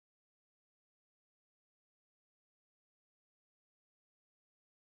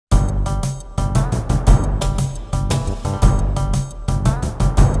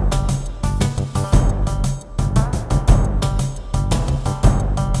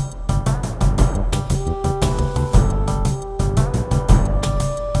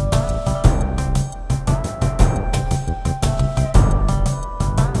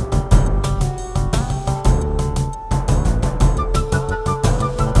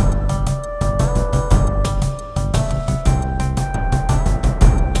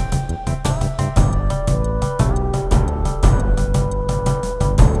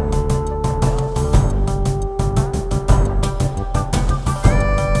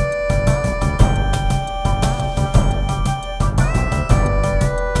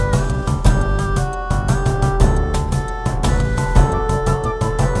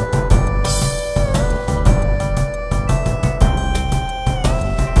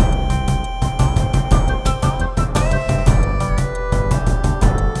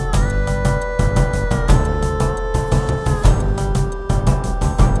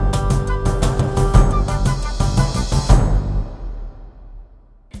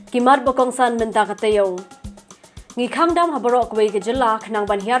Kimat bokongsan Khubor Ka Taiew. Ngi khangdam habarok wei ke jela khnang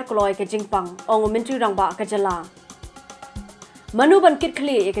ban hiar kloi ke jingpang ong mentri rangba ke jela. Manu ban kit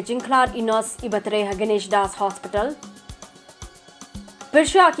khli ke jingklat inos ibatre ha Ganesh Das Hospital.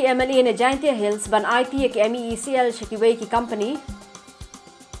 Persha ki MLA ne Jaintia Hills ban IT ke MECL Shakiwei ki company.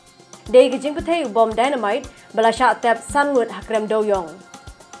 Dei ke jingpathe bom dynamite balasha tap sanwut hakrem doyong.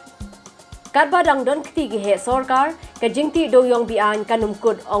 Katba dang don kti gi he sarkar ke jingti doyong bian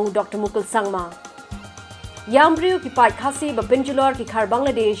kanumkud ong Dr. Mukul Sangma. Yambriu ki RiKhasi ba Pinjulor ki khar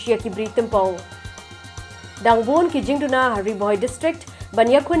Bangladesh ya ki Britempo. Dangbon ki jingduna Hari Boy district ban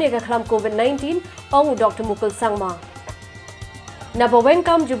yakhune ka khlam COVID-19 ong Dr. Mukul Sangma.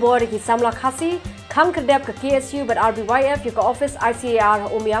 Nabawengkam jubor ki samla khasi khang kredep ka KSU bat RBYF ya ka office ICAR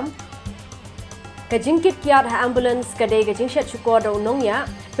umyam. Ka jingkit kiat ha ambulance ka dei ka jingshet syukor da unongnya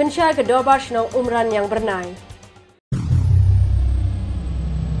pensyai ka dorbar shnong umran yang bernai.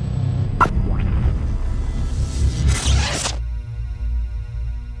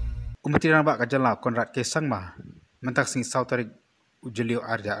 Umatiran bak kajala Konrad ke Sangma mentak sing sautarik ujeliu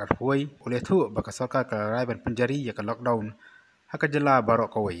arja arhuai oleh tu baka sarkar kalarai ban penjari ya ka lockdown hakajala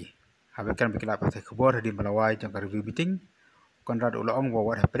barok kawai habekan bikila patai khubor di Malawai jang review meeting Konrad ula om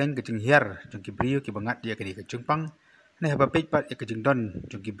wawat hapreng ke jing hiar jang ki brio ki bangat dia ke di ke jungpang ne haba page pat ya ke jing don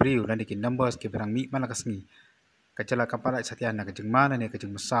jang ki brio lan ki numbers ke berang mi malakasngi kajala kampala satian na ke jing mana ne ke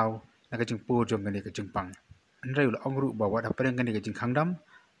jing mesau na ke jing pu jang ke jungpang andrai ula om ru bawat hapreng ke jing khangdam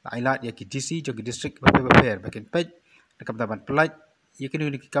Ailat ya ki DC jang ki district beper bakin page nakam taban pelat ya ki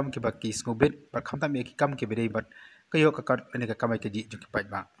ni kam ki baki snobit bat kham tam ya ki kam ki bedai bat kayo ka kat ani ka kamai ke ji jang ki page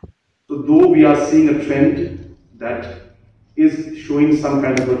ba. So though we are seeing a trend that is showing some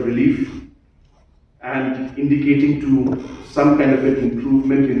kind of a relief and indicating to some kind of an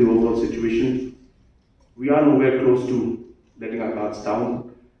improvement in the overall situation, we are nowhere close to letting our guards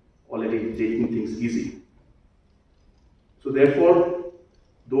down or taking things easy. So therefore,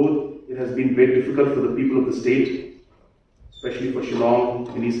 though it has been very difficult for the people of the state, especially for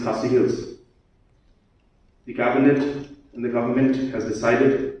Shillong and East Khasi Hills, the cabinet and the government has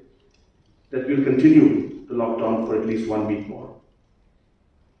decided that we will continue the lockdown for at least 1 week more.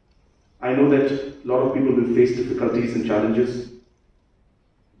 I know that a lot of people will face difficulties and challenges,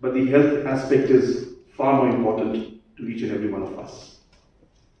 but the health aspect is far more important to each and every one of us.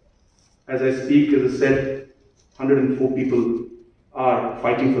 As I speak, as I said, 104 people are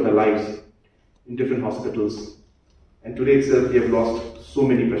fighting for their lives in different hospitals, and today itself they have lost so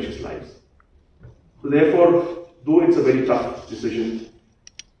many precious lives. So therefore, though it's a very tough decision,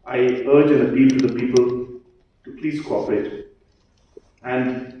 I urge and appeal to the people to please cooperate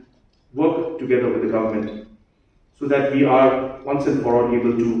and work together with the government so that we are once and for all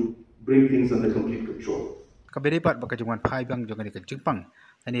able to bring things under complete control. Kaberipat bakajuan pai bang jongan ke jingpang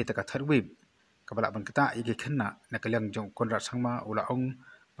ani taka tharwib kabala ban kita igi khenna nakalang jong Konrad Sangma ula ong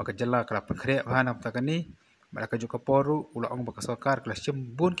bakajala kala penkhre bhanam takani balaka ju kaporu ula ong baka sarkar kala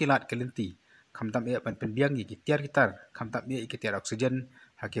syembun kilat kelenti khamtam e ban penbiang igi tiar gitar khamtam e igi tiar oksigen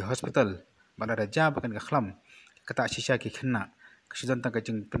haki hospital bala raja bakan ka khlam kata shisha ki khenna kasidan tang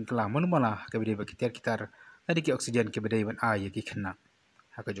kajing penkala manumala kabide baki tiar gitar adi ki oksigen ki bedai ban a igi khenna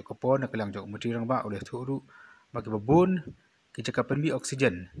haka ju kapor nakalang jong mutirang ba oleh thuru baki babun Kijaka penbi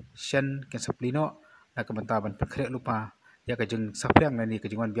oksigen, shen ken saplino na kebantaban penkrek lupa ya kajeng sapriang nani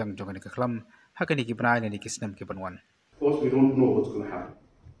kajengwan biang jongan ke kelam hakani ki benai nani ki senam ki banwan. Of course, we don't know what's going to happen,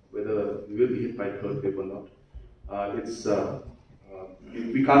 whether we will be hit by third wave or not.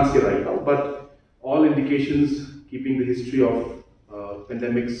 We can't say right now, but all indications, keeping the history of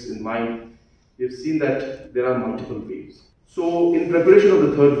pandemics in mind, we've seen that there are multiple waves. So, in preparation of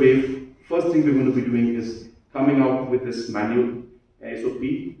the third wave, first thing we're going to be doing is coming out with this manual SOP.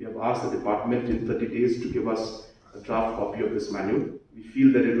 We have asked the department in 30 days to give us a draft copy of this manual. We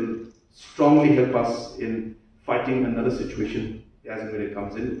feel that it will strongly help us in fighting another situation as and when it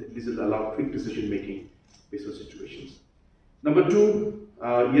comes in. This will allow quick decision making based on situations. Number two,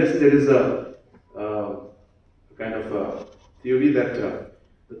 yes, there is a kind of a theory that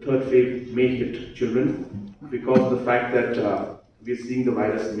the third wave may hit children because of the fact that we are seeing the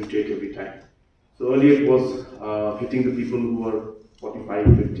virus mutate every time. So earlier it was hitting the people who were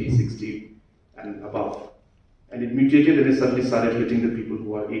 45, 50, 60 and above. And it mutated and it suddenly started hitting the people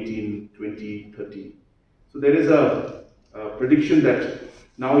who are 18, 20, 30. So there is a prediction that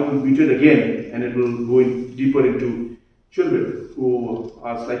now it will mutate again and it will go deeper into children who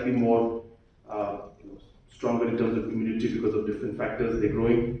are slightly more stronger in terms of immunity because of different factors they're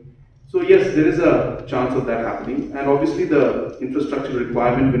growing. So yes, there is a chance of that happening. And obviously the infrastructure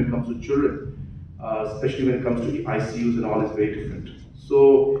requirement when it comes to children especially when it comes to ICUs and all, is very different.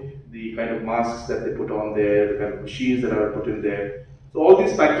 So the kind of masks that they put on there, the kind of machines that are put in there. So all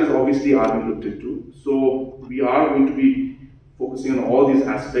these factors obviously are being looked into. So we are going to be focusing on all these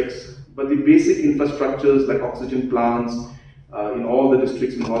aspects, but the basic infrastructures like oxygen plants in all the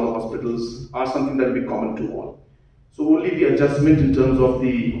districts, in all the hospitals are something that will be common to all. So only the adjustment in terms of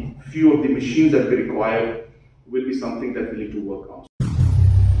the few of the machines that we require will be something that we need to work on.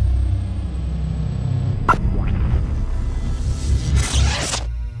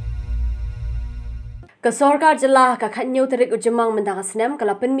 Ka sarkar jala ka khanyo tarik ujamang mendang asnem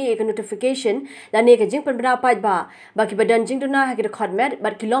kala penmi ek notification lani ka jing penbra pait ba baki badan jing duna ha ki khotmet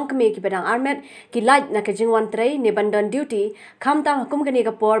bat kilong kme ki badang armet ki laj na ka jing wan trai ne bandan duty kham tang hukum kani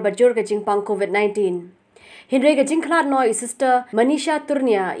ka por bajur ka jing pang COVID-19 Hinre ka jing khlat noi sister Manisha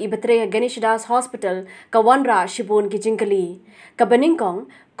Turnia I batre Ganesh Das Hospital ka wanra shibun ki jingkali ka baningkong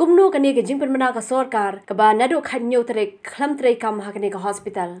kumno kani ka jing penbra ka sarkar ka ba nadu khanyo tarik khlam trai kam ha kani ka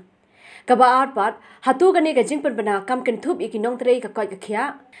hospital Kaba arpat hatu gani ka jingpen bana kam ken thup ikinong trei ka koi ka khia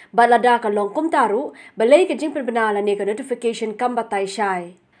balada ka long kum taru balai ka jingpen bana la ne ka notification kam batai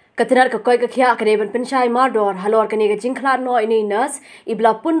shai katinar ka koi ka khia ka ban pen shai mardor halor ka ne ka jingkhlar no ini nurse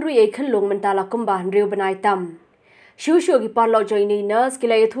ibla punru ei khalung mentala kumba riu banai tam shu gi parlo jo ini nurse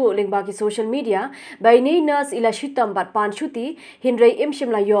kila yathu lingba ki social media bai ni nurse ila shitam bat pan shuti hinrei imshim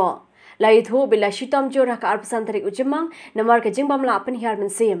la yo Laitho bila shitam jor haka arpasan tarik ujimang namar ka jingbam la apan hiar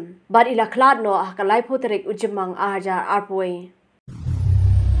mensim. Bar ila klad no haka laipo tarik ujimang ahajar arpwe.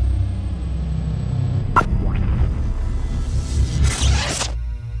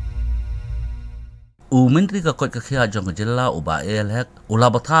 Menteri ka kot ka khia jong jela uba elhek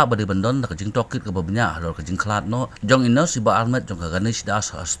ula batha bari bandon ka jing tokit ka babnya halor ka jing klat no jong inno si ba armet jong ka Ganesh Das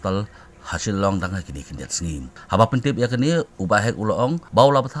Hospital hasil long dang kini kindiat sngim haba pentip ya kini ubah hek uloong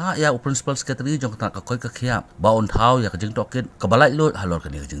baula batha ya principal secretary jong ka koi ka khia baun thau ya ka jing tokit ka balai lot halor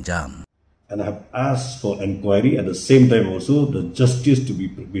kini jing jam. And I have asked for inquiry at the same time also the justice to be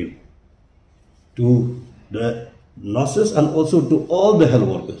prevailed to the nurses and also to all the health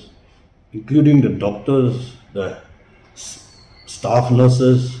workers, including the doctors, the staff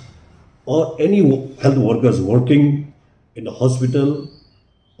nurses, or any health workers working in the hospital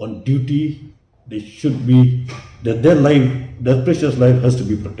on duty. They should be their life, their precious life has to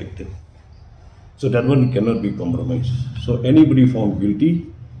be protected. So that one cannot be compromised. So anybody found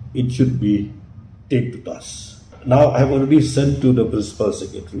guilty, it should be taken to task. Now I have already sent to the principal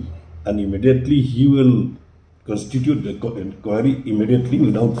secretary, and immediately he will constitute the inquiry immediately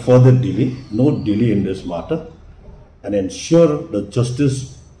without further delay, no delay in this matter, and ensure the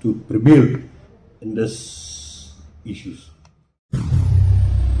justice to prevail in this issues.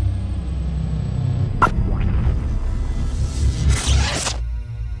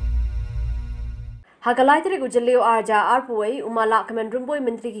 Hagalai tarik ujalio arja arpuai umala kamen rumboy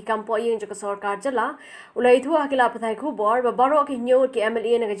menteri ki kampo yang jaka sarkar jala ulai thu hakila pathai khubor ba baro ki nyo ki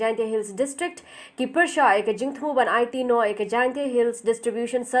MLA na Giant Hills district ki persha ek jingthmu ban IT no ek Giant Hills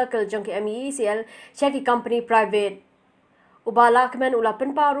distribution circle jong ki MECL shaki company private ubala kamen ula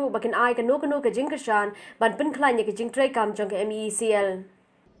pen paru bakin ai ka no ka jingkashan ban pen khlan ye ki jingtrai kam jong ki MECL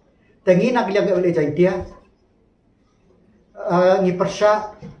tengi nak liang ke oleh Giant ngi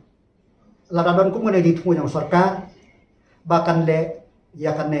persha ladadon kum ngene dithu yang sarkar bakan le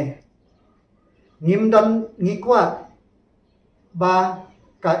ya kanne ngimdan ngikwa ba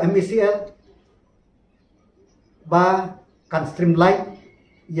ka MECL ba kan streamline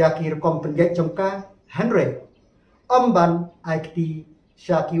ya kir kompenget jongka Henry amban IT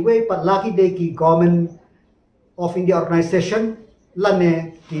shaki we pat laki de ki government of India organization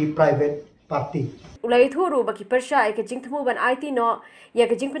lane ki private party ulai thuru baki persha ek jingthmu ban IT no ya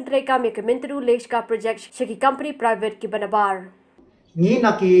ke jingpen trai kam ya ke mentru lex ka project shaki company private ki banabar ni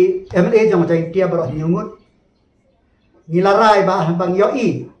na ki MLA jong jai tia bro nyungut ni larai ba bang yo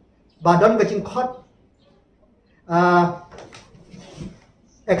I ba don ke jing khot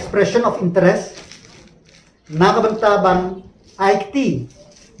expression of interest na ka banta ban IT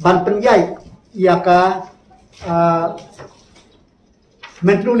ban penjai ya ka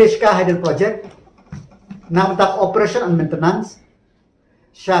mentru lex ka hidden project namtak operation and maintenance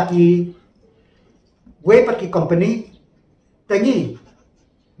shaki way pat ki company tangi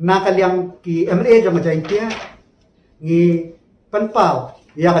nakaliang ki MLA jong Giant ngi penpau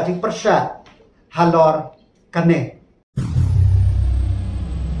ya ka jing persya halor kane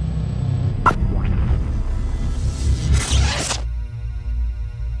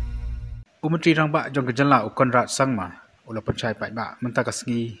Menteri rangba jong kejala ukon rat sangma ula pencai pai ba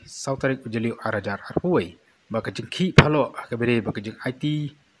mentakasngi sautarik ujaliu arajar arpuai baka jengki phalo akabere baka jeng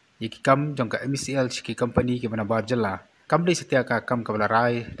IT yiki kam jong ka MECL chiki company ke bana bar jala Company setia ka kam ka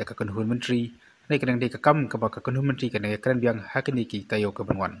balarai da ka kunhun menteri nei kadang de ka kam ka ba ka kunhun menteri ka nei kran biang hakini ki tayo ka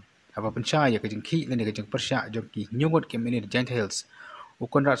banwan apa pensya ya ka jingki nei ka jing persya jong ki nyungut ke mini giant hills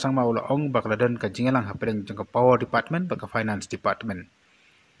ukon rat sang ma ula ong bakladan ka jingalang hapreng jong ka power department ba ka finance department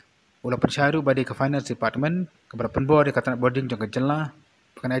ula pensya ru ba de ka finance department ka barapan bo de ka tan boarding jong ka jalla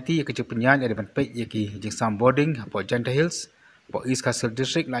kan IT ya ka jing penyan ya de ban pe ya ki jing sam boarding apa giant hills po East Castle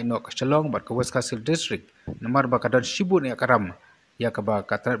District lain no Chalong bat ke West Castle District nomor bakadon Shibun ya karam ya ka ba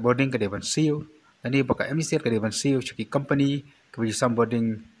katrat boarding ke devan siu ani baka MCR ke devan siu chuki company ke bi sam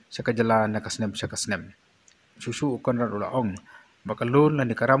boarding saka jala na kasnem susu ukon ula ong baka loan lan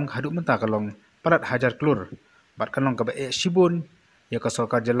karam hadu menta kalong parat hajar klur bat kalong ka ba Shibun ya ka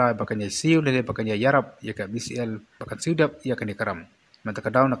sarkar jala baka nya siu le baka nya yarap ya ka BCL baka siudap ya ka ni karam menta ka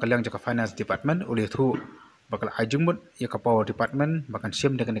daw na kalyang jaka finance department oleh thu bakal ajungmut ya ka power department bakan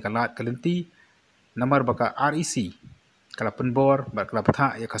sim dengan kalat kalenti nomor baka REC kala penbor bakal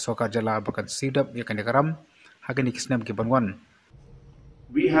patha ya ka sokar jala bakan sidap ya kan karam hagen ikisnam ke banwan.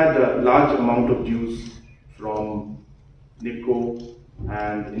 We had a large amount of dues from NIPCO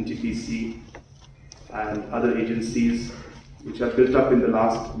and NTPC and other agencies which have built up in the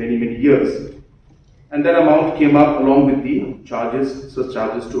last many years, and that amount came up along with the such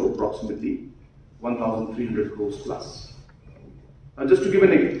charges to approximately 1,300 crores plus. Just to give a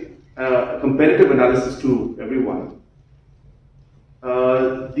comparative analysis to everyone,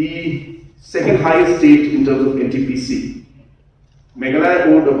 the second highest state in terms of NTPC, Meghalaya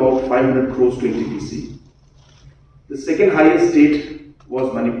owed about 500 crores to NTPC. The second highest state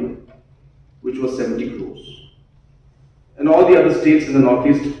was Manipur, which was 70 crores. And all the other states in the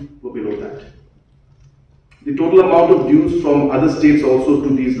northeast were below that. The total amount of dues from other states also to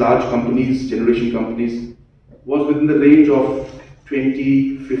these large companies, generation companies, was within the range of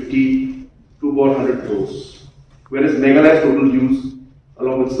 20, 50 to about 100 crores. Whereas Meghalaya's total dues,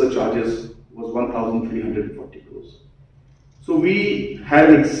 along with surcharges, was 1,340 crores. So we had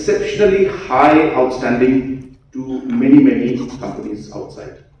an exceptionally high outstanding to many companies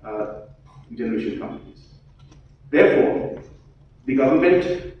outside, generation companies. Therefore, the government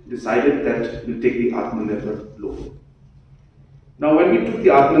decided that we'll take the Atmanirbhar loan. Now, when we took the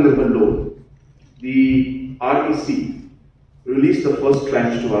Atmanirbhar loan, the REC released the first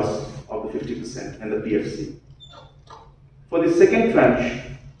tranche to us of the 50% and the PFC. For the second tranche,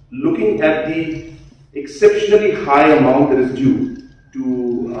 looking at the exceptionally high amount that is due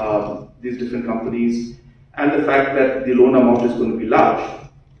to these different companies and the fact that the loan amount is going to be large,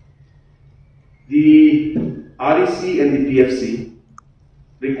 the REC and the PFC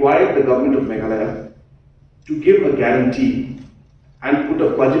required the government of Meghalaya to give a guarantee and put a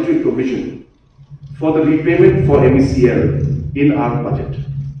budgetary provision for the repayment for MECL in our budget.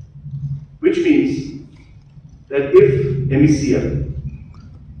 Which means that if MECL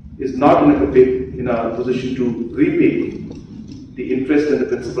is not in a position to repay the interest and the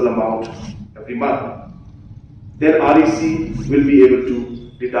principal amount every month, then REC will be able to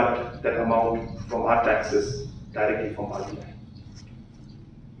deduct that amount from our taxes directly from RBI.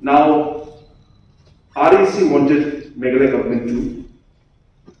 Now, REC wanted Meghalaya government to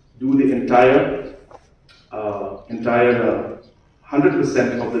do the entire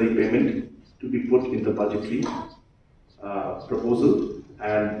 100% of the repayment to be put in the budgetary proposal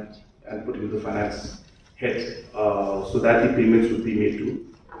and put into the finance head so that the payments would be made to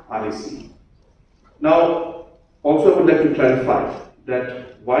REC. Now, also I would like to clarify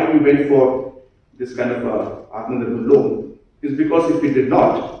that why we went for this kind of Atmanirbhar loan is because if we did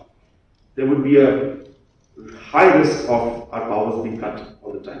not, there would be a high risk of our powers being cut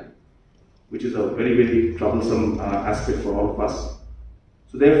all the time, which is a very troublesome aspect for all of us.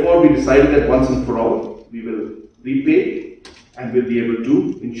 So therefore, we decided that once and for all, we will repay and we'll be able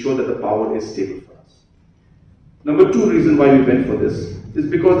to ensure that the power is stable for us. Number two reason why we went for this is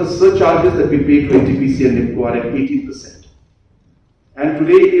because the surcharges that we pay to NTPC and NIPCO are at 18%. And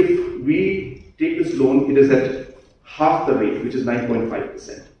today, if we take this loan, it is at half the rate, which is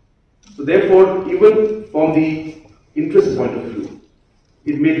 9.5%. So therefore, even from the interest point of view,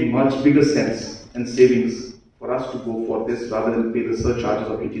 it made much bigger sense and savings for us to go for this rather than pay the surcharges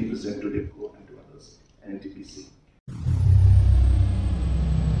of 18% to NIPCO and to others and NTPC.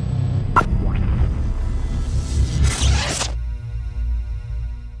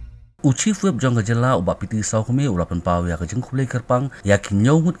 Chief Whip jong jela uba piti sau kami ulapan pau ya kajing kulai kerpang ya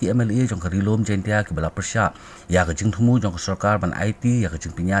kinyau mut ki MLA jong karilom jentia ki bala persya ya kajing thumu jong sarkar ban IT ya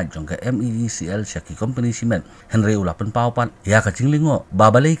kajing pinya jong ka MECL syaki company cement Henry ulapan pau pan ya kajing lingo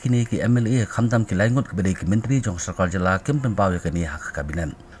babalai kini ki MLA khamdam ki laingot ki bedai ki menteri jong sarkar jela kempen pau ya kini hak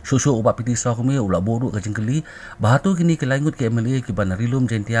kabinet Susu ubat piti sokme ula boru ke jengkeli bahatu kini ke langut ke MLA ki banarilum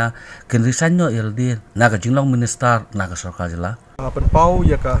jentia ken risanyo LD na ke jinglong minister na ke sarkar jela penpau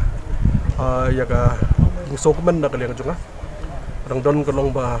ya ka sokmen na kaliang junga rang don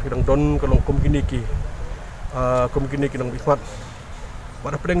kalong ba rang don kalong kom kini ki nang bifat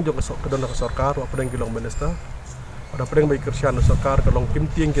pada pedeng jong ke don ke sarkar wa pedeng kilong minister pada pedeng bai kersian sarkar kalong kim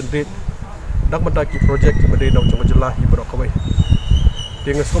tieng kendrit dak mendaki projek ki badai dau jong jela hi berok kawai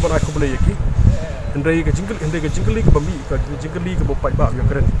dengan skopan aku boleh yaki hendai ke jingkeli ke bambi ke jingkeli ke bopai ba ya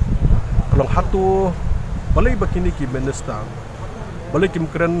keren kalong hatu balai bakini ki minister balai kim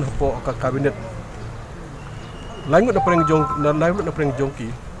keren po ka kabinet langut na preng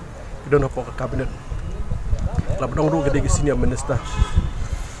jongki don po ka kabinet labdong ru gede senior minister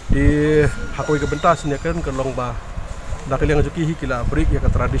di hakoi ke bentas nya keren kalong ba dak liang juki hi kila break ya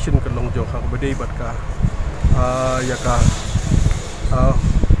ka tradition kalong jong hak bedai bat ka ya ka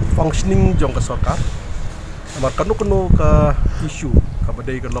functioning jong ka sarkar amar kanu ka isu ka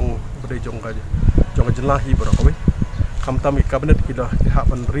bedai kalong bedai jong ka jelahi barakowe kamtam ki kabinet kila hak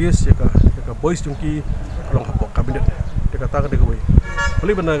ban ries ya ka boys jongki kalong hapok kabinet de kata ka de kowe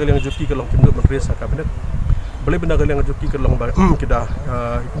boleh benar kaliang juki kalong kimdo ban ries kabinet boleh benar kaliang juki kalong ba kita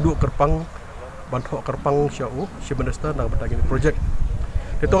duk kerpang bantu kerpang syau si minister nang batagi projek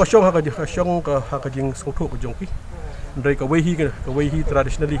itu kasyong hak jing sungtu ke jongki dari ka wehi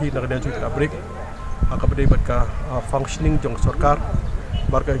traditionally hi nang dan ka break hak bedai bat ka functioning jong sarkar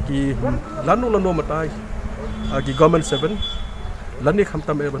barka ki lanu matai ki government 7 lani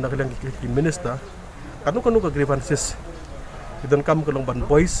khamtam e ban kaliang ki minister kanu ka grievances dan kam kalong ban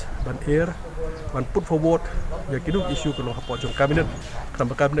voice ban air ban put forward ya kiduk issue kalong hapo jong cabinet kan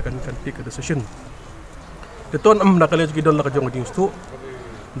cabinet kan take a decision deton na kalian ki don la ka jong jing stu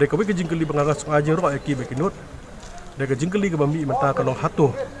de ka wi ki jingkeli bangagas ajing ro ki be kinut de ka jingkeli ka bami mata kalong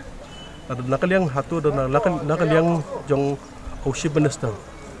hatu na kaliang hatu dan na kaliang jong auship minister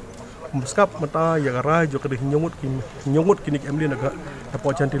muskap mata ya garai jo ka nyongut kini emli naga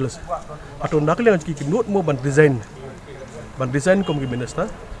hapo chantilas atau na kaliang ki kinut mo ban design kom ki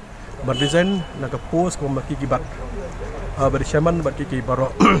minister ban design naga post kom ki bat bari chairman bat ki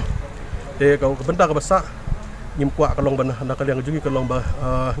baro de ka benta ka basa nyimkwa kalong ban na kaliang jungi kalong ba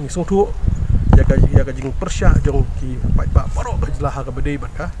ngisung thu ya ka jing persya jong ki pai ba baro jelah ka bedai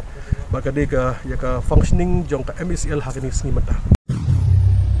bat ka de ka ya ka functioning jong ka MECL ha ni sni mata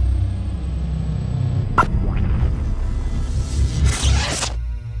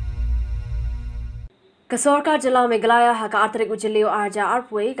Kasorka Jala Meghalaya haka artarik ujilio arja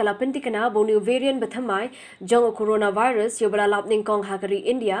arpwe kala pintikana bonu variant bathamai jong coronavirus yobra lapning kong hakari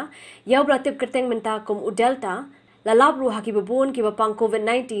India yobra tip kerteng menta kum udelta lalabru haki babon ki bapang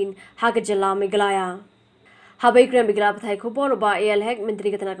COVID-19 haka Jala Meghalaya habai gram bigla pathai khubor ba AL hek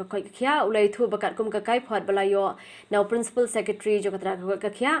menteri katana ka khoi khya ulai thu bakat kum ka kai phat balayo now principal secretary jo katana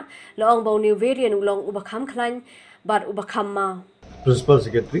ka khya long bonu variant ulong ubakham khlan bar ubakham ma Principal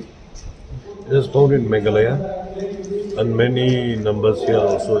Secretary. It is found in Meghalaya and many numbers here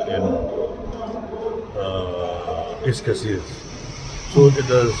also in RiKhasi. So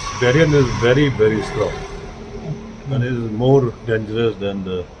the variant is very, very strong and it is more dangerous than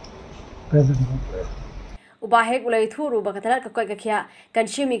the present one. Ubahek ulai thuru bakatalat ka koi ka khya kan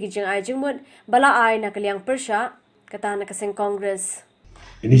shimi ki jing ai jingmut bala ai na kaliang persha kata na kaseng Congress.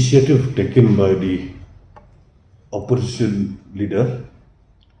 Initiative taken by the opposition leader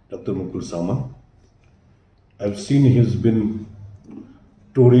Dr. Mukul Sama. I've seen he's been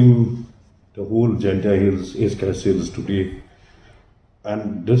touring the whole Janta Hills, RiKhasi Hills today.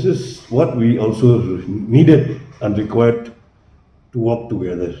 And this is what we also needed and required to work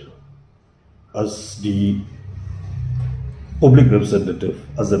together as the public representative,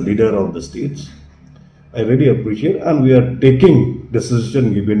 as the leader of the states. I really appreciate, and we are taking the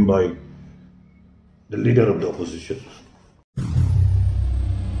decision given by the leader of the opposition.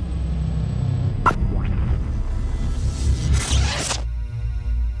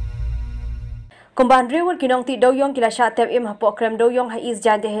 Kumban rewar kinong ti doyong kila sha tem im hapo krem doyong ha East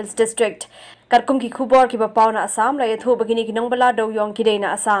Janta Hills district karkum ki khubor ki bapau na Assam la yathu bagini kinong bala doyong ki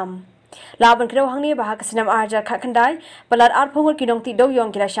na Assam laban krew hangni ba kasinam arja khakhandai balat arphongor kinong ti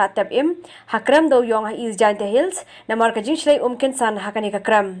doyong kila sha tem im hakrem doyong ha East Janta Hills namar ka jinshlai umkin san hakani ka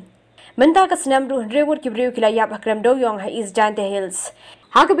kram menta kasinam ru rewar ki brew kila yap hakrem doyong ha East Janta Hills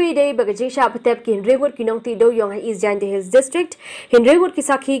Hakabi day bagajing sha patep ki hinrewur kinong ti doyong ha East Janta Hills district hinrewur ki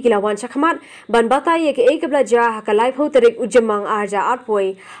sakhi kilawan shakhamat ban bata ye ke ekabla ja haka live ho tarik ujamang arja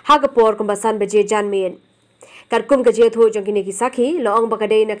arpoi hagapor kumbasan baje janmen Karkum ka jetho jong kini ki sakhi loong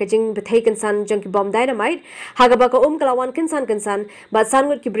bakadei na kajing bethai kansan jong ki bomb dynamite haga baka kalawan kansan bat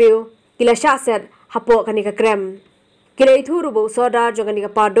sangut ki breu kila sha set hapo kani ka krem kila itu rubo soda jong kani ka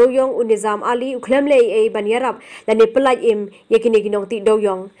pa doyong unizam ali uklemle ei banyarap dan ne pelaj im yakini ginong ti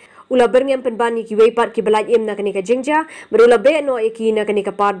doyong ula berngem penbani ki weipat ki belaj im na kani ka jingja berula be no eki na kani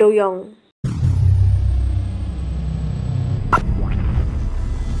ka pa doyong.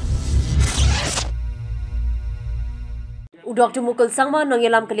 Dr. Mukul Sangma nong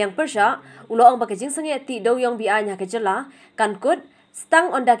yalam kaliang persha ulo ang bakajing sange ti doyong bi anya ke jela kankut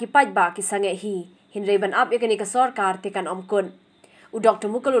stang onda ki pajba ki sange hi hinrei ban up yakani ka sarkar tekan omkun u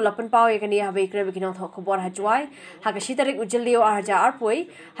Dr. Mukul ulapan pau yakani habe krebe kinong tho khubor hajwai ha ka shitarik ujellio arja arpoi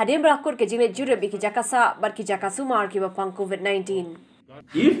hadim rakur ke jingle jure bi ki jakasa bar ki jakasumar ki bapang COVID-19.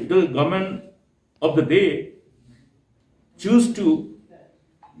 If the government of the day choose to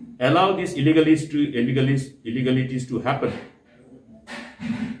allow these illegalities to happen,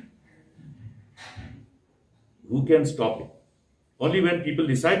 who can stop it? Only when people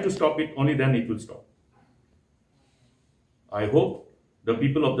decide to stop it, only then it will stop. I hope the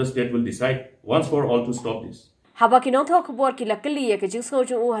people of the state will decide once for all to stop this. Haba kinong tho khubor ki lakali ke jing sngo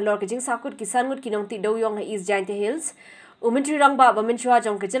chung u halor ke jing sakut kisangut kinong ti doyong ha East Giant Hills Umentri rangba baminchua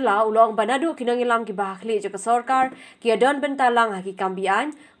jong kejela ulong banadu kinong ilam ki bahakli jo ka sarkar ki adon bentalang ha ki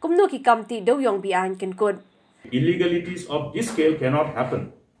kambian kumno ki kamti doyong bian kenkut. Illegalities of this scale cannot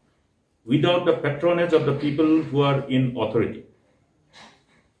happen without the patronage of the people who are in authority.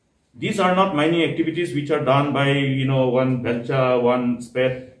 These are not mining activities which are done by one belcha, one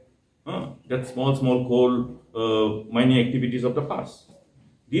spet, that small coal mining activities of the past.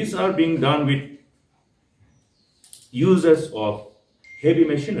 These are being done with users of heavy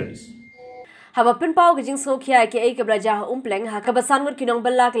machineries. Haba pin pau ke jing so khia ke ei ke braja umpleng ha ka basan ngur kinong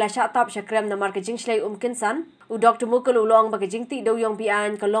balla kla sha tap shakrem na mar ke jing shlei kinsan u Dr. Mukul ulong ba ke jing ti doyong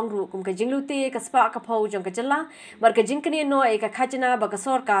bian ka long ru kum ke jing luti ka spa ka phau jong ke jalla mar ke jing kni no ei ka khajna ba ka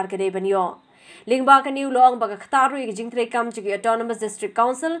sarkar ke dei banyo lingba ka ni ulong ba ka khtaru ke jing tre kam chi autonomous district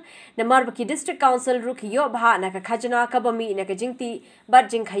council na mar ba ki district council ru ki yo bha na ka khajna ka ba mi na ke jing ti bat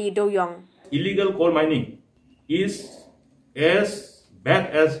jing khai doyong. Illegal coal mining is as bad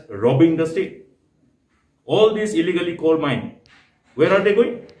as robbing the state. All these illegally coal mine, where are they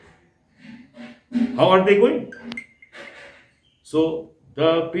going? How are they going? So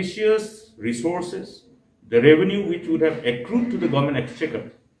the precious resources, the revenue which would have accrued to the government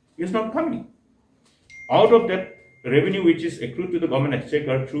exchequer is not coming. Out of that revenue which is accrued to the government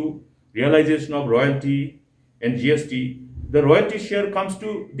exchequer through realization of royalty and GST, the royalty share comes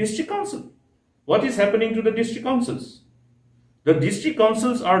to district council. What is happening to the district councils? The district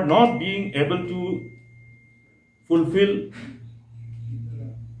councils are not being able to fulfill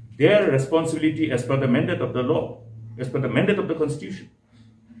their responsibility as per the mandate of the law, as per the mandate of the constitution.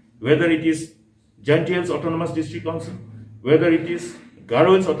 Whether it is Giant Hills Autonomous District Council, whether it is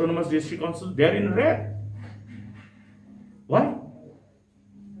Garo Hills Autonomous District Council, they are in red. Why?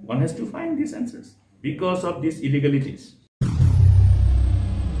 One has to find these answers. Because of these illegalities.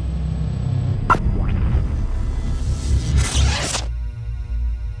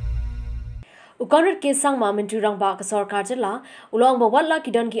 Ukonrat ke sang ma mentri rang ba ka sarkar jala ulong ba wala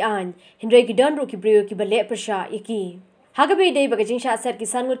ki don ki an hindre ki don ro ki breo ki bale persha iki hagabe dei ba jing sha set ki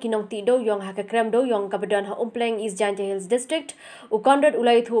sangur ki nong ti do yong ha ka krem do yong ka badon ha umpleng East Giant Hills district ukonrat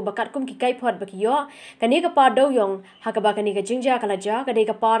ulai thu bakat kum ki kai phot ba ki yo kani ka pa do yong ha ka ba kani ka jingja kala ja ka dei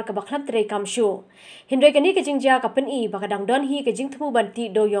ka par ka ba khlam tre kam shu hindre kani ka jingja ka pen I ba ka dang don hi ka jing thu ban ti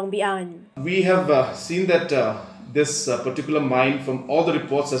do yong bi an. We have seen that this particular mine, from all the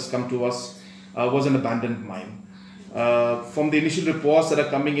reports that's come to us, was an abandoned mine. From the initial reports that are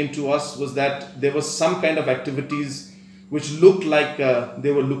coming into us was that there was some kind of activities which looked like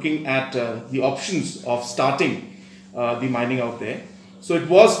they were looking at the options of starting the mining out there. So it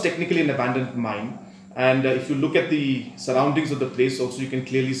was technically an abandoned mine, and if you look at the surroundings of the place also, you can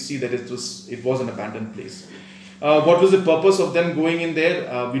clearly see that it was an abandoned place. What was the purpose of them going in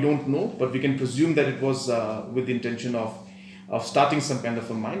there? We don't know, but we can presume that it was with the intention of starting some kind of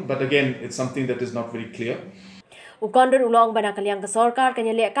a mine, but again, it's something that is not very clear. Ukondor ulong bana kalyang ka sarkar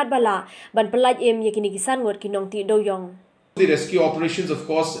kanya le kat bala ban pelaj em yakini kisan ngot kinong ti doyong. The rescue operations, of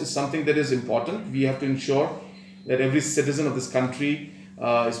course, is something that is important. We have to ensure that every citizen of this country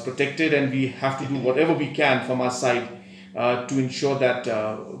is protected, and we have to do whatever we can from our side to ensure that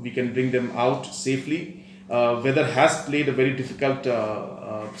we can bring them out safely. Weather has played a very difficult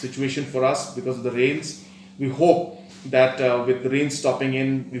situation for us because of the rains. We hope that with the rain stopping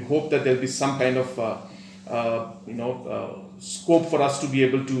in, we hope that there will be some kind of scope for us to be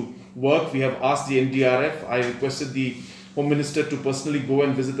able to work. We have asked the NDRF. I requested the Home Minister to personally go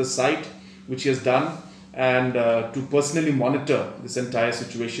and visit the site, which he has done, and to personally monitor this entire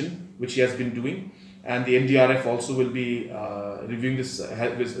situation, which he has been doing. And the NDRF also will be reviewing this,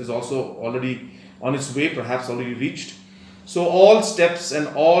 is also already on its way, perhaps already reached. So all steps and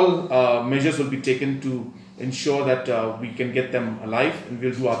all measures will be taken to ensure that we can get them alive, and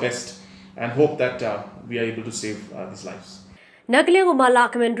we'll do our best and hope that we are able to save these lives. Nagling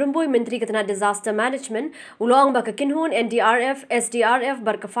umala kemen rumbui Menteri Ketana Disaster Management ulong baka kinhun NDRF, SDRF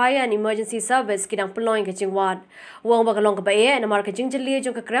berkefaya and Emergency Service kidang peloing ke jingwad. Uang baka long ke baye and amar ke jingjeli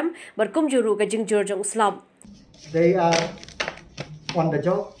jong ke krem berkum juru ke jingjur jong slab. They are on the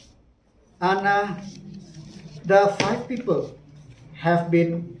job, and the 5 people have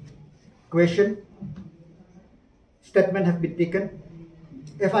been questioned, statement have been taken,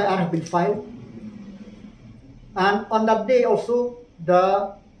 FIR have been filed. And on that day also,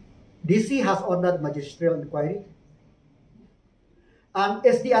 the DC has ordered magisterial inquiry, and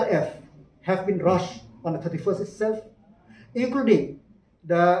SDRF have been rushed on the 31st itself, including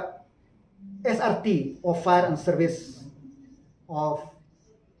the SRT of Fire and Service of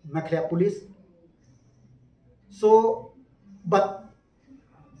Makhlia Police. So, but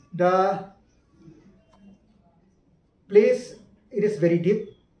the place, it is very deep,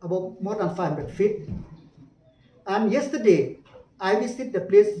 about more than 500 feet. And yesterday, I visited the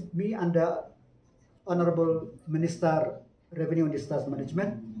place, me and the Honorable Minister, Revenue and Disaster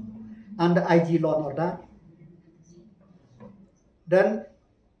Management, and the IG Law and Order. Then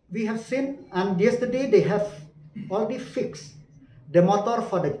we have seen, and yesterday they have already fixed the motor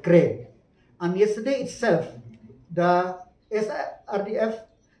for the crane. And yesterday itself, the SRDF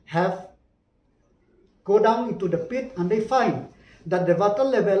have go down into the pit, and they find that the water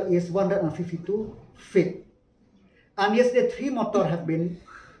level is 152 feet. And yesterday 3 motors have been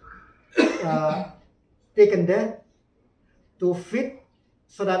taken there to fit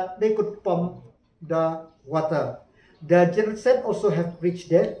so that they could pump the water. The general set also have reached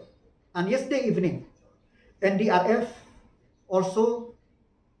there. And yesterday evening, NDRF also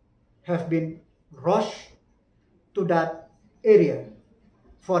have been rushed to that area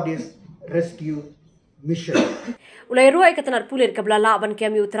for this rescue mission. Ulai ruai katanar pulir ke belala ban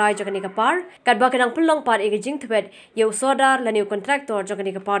kami utrai jogani kapar kadba kenang pelong par ege jing thwet ye usodar la new contractor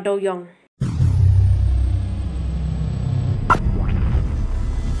jogani kapar do yong.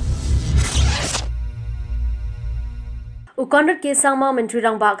 Ukondat ke sangma menteri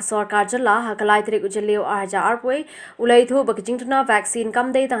rang ba sarkar jalla hakalai trik ujaleu arja arpwe ulai thu bak jingtuna vaccine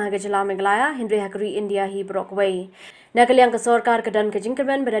kam dei tang ha jalla menglaya hindre hakri India hi brokway. Nakaliang ke sarkar kedan ke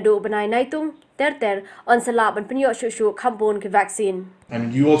jingkermen benadu benai naitung ter on sala ban penyo shu khambon ke vaccine.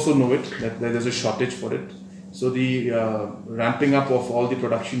 And you also know it, that there is a shortage for it. So the ramping up of all the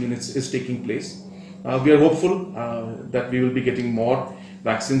production units is taking place. We are hopeful that we will be getting more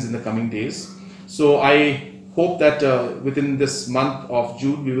vaccines in the coming days. So I hope that within this month of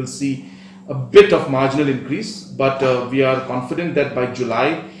June we will see a bit of marginal increase, but we are confident that by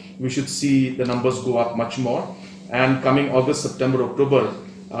July we should see the numbers go up much more, and coming August, September, October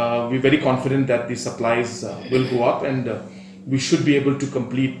we're very confident that the supplies will go up, and we should be able to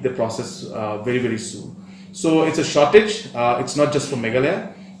complete the process very soon. So it's a shortage, it's not just for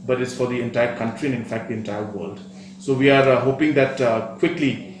Meghalaya, but it's for the entire country and in fact the entire world. So we are hoping that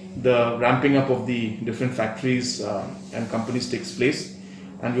quickly the ramping up of the different factories and companies takes place,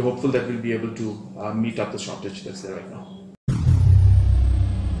 and we're hopeful that we'll be able to meet up the shortage that's there right now.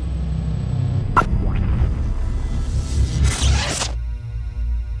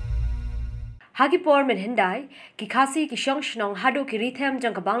 Hagipor min hindai ki khasi ki shong shnong hadu ki rithem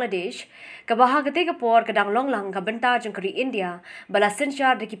jang ka Bangladesh ka bahagate ka por ka dang long lang ka benta jang ka India bala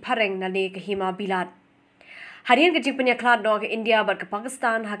senchar de ki phareng na ne ka hima bilat. Harian ke jipnya khlad no ke India bar ke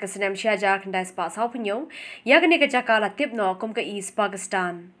Pakistan ha ke senam shajar khandai spa sau pnyo ya ke ne ke jakala tip no kum ke East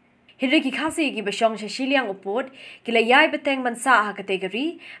Pakistan. Hidri ki khasi ki bashong shiliang upod ki la yai beteng bansa ha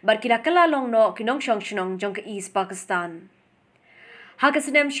kategori bar ki la kala long no ki nong shong shnong jong ke East Pakistan. Ha ke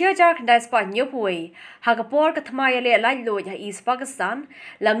senam shajar khandai spa nyopui ha ke por ke thmaya le lai lo ya East Pakistan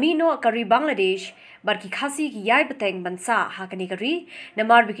la mino kari Bangladesh bar ki khasi ki yai beteng bansa ha ke negeri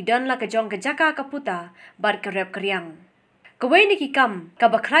namar bi ki dan la ke jong ke jaka ka puta bar ke rep kriang. Kawai ni ki kam ka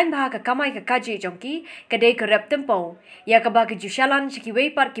bakrain bha ka kamai ka kaji jong ki kade ke rep tempo ya ka ba ki jushalan ki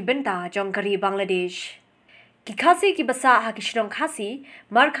wei par ki benta jong kari Bangladesh. Ki khasi ki basa ha ki shrong khasi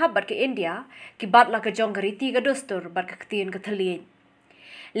mar kha bar ke India ki bat la ke jong kari ti ga dostur bar ka ktin ka thali.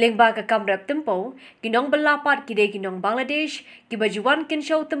 Lengba ka kam rep tempo ki nong balapat ki de ki nong Bangladesh ki bajuan kin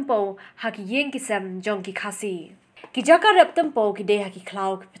show tempo ha ki yeng ki sam jong ki khasi. Ki jaka rep tempo ki deha ki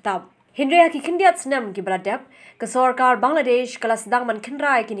klau ki petab. Hindre ki kindiat senam ki beradab, ke sorkar Bangladesh kala sedang man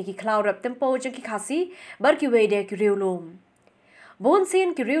kenrai kini ki klau rep tempo jeng ki khasi, bar ki wede ki riulum. Bon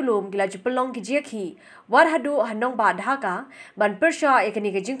sin ki riulum gila jupelong ki jeki, war hadu hanong ba dhaka, ban persha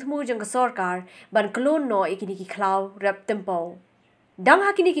ekini ki jingtmu jeng ke sorkar, ban kelon no ekini ki klau rep tempo. Dang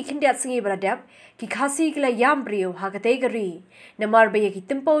hakini ki kindiat singi beradab, ki khasi gila yam brio hakate gari, namar baya ki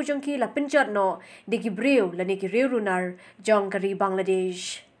tempo jeng ki la penjat no, di ki brio lani ki riulunar jong gari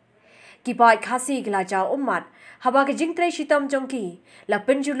Bangladesh. Ki pai khasi gila jao umat, haba ke jingtre shitam jong ki, la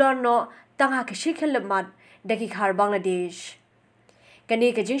penjulon no, tang ha ke shikhel lemat, deki khar Bangladesh.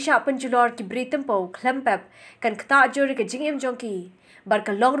 Kani ke jingsha penjulor ki beri tempo klempep, kan kata jori ke jingim jong ki, bar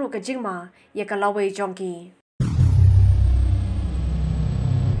ke longru ke jingma, ya ke lawe jong ki.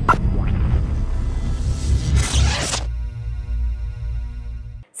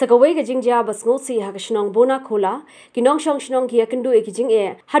 Sakawai ke jingja bas ngosi ha ke shnong bona khola ki nong shong shnong ki akendu e ki jing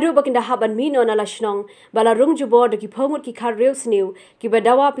e hadu bakinda haban mi no nala shnong bala rung jubo de ki phomut ki khar reus niu ki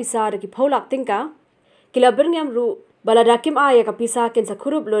badawa pisa de ki pholak tingka ki la berngam ru bala dakim aya ka pisa ken sa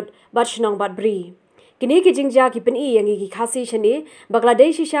khurup lut bat shnong bat bri kini ki jingja ki pen i yangi ki khasi shani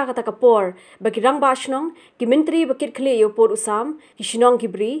Bangladeshi sha kata kapor baki rang ba shnong ki mentri bakit khle yo por usam ki shnong ki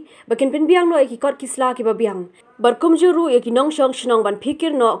bri bakin pen biang no e ki kot kisla ki babiang bar kumjuru e ki nong shong shnong ban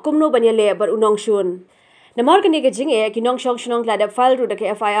phikir no kumno ban yale bar unong shun namar kani ke jing e ki nong shong shnong la da file ru da ke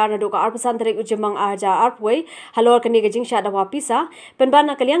FIR na do ka arpasan tarik ujemang arja arpway halor kani ke jing sha da wa pisa pen ban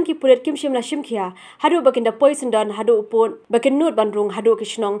na kalyang ki puret kim shim la shim khia hadu bakin da poison dan hadu upon bakin nut ban rung hadu ki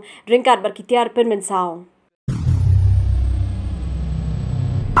shnong ringkat bar ki tiar pen men saw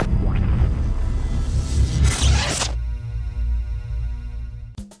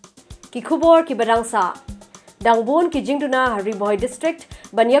ki khubor ki barangsa Dangbon ki jingduna Hari Boy District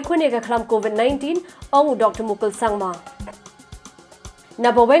banyakhune ka khlam COVID-19 ong Dr. Mukul Sangma.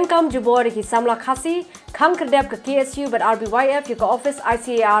 Nabawen kam jubor ki samla khasi kham kerdep ka KSU but RBYF ka office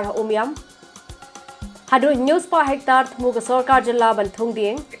ICAR umiam. Hadu news pa hektar thmu ka sarkar jilla ban thung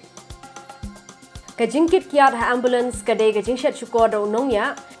ding. Ka jingkit kiat ha ambulance ka de ka jingshat chukor do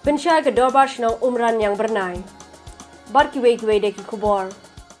nongya pinsha ka dorbar shnong umran yang bernai. Bar ki we de ki khubor.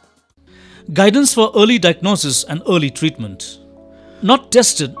 Guidance for early diagnosis and early treatment. Not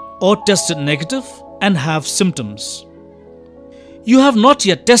tested or tested negative and have symptoms. You have not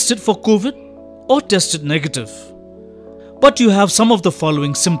yet tested for COVID or tested negative, but you have some of the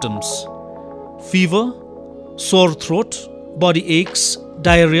following symptoms: fever, sore throat, body aches,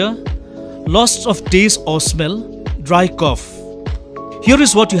 diarrhea, loss of taste or smell, dry cough. Here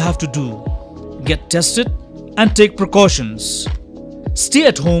is what you have to do. Get tested and take precautions. Stay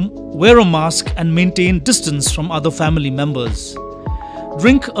at home, wear a mask and maintain distance from other family members.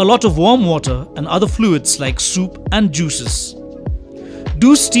 Drink a lot of warm water and other fluids like soup and juices.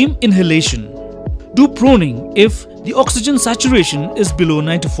 Do steam inhalation. Do proning if the oxygen saturation is below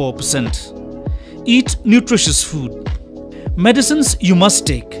 94%. Eat nutritious food. Medicines you must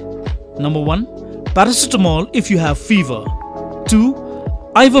take. Number 1, paracetamol if you have fever. 2,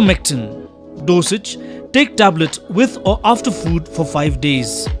 ivermectin. Dosage: take tablet with or after food for 5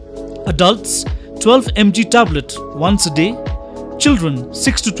 days. Adults, 12 mg tablet once a day. Children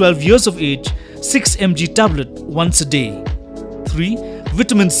 6 to 12 years of age, 6 mg tablet once a day. 3.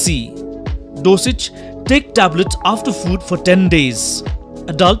 Vitamin C. Dosage: take tablet after food for 10 days.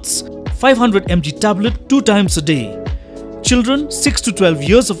 Adults, 500 mg tablet 2 times a day. Children 6 to 12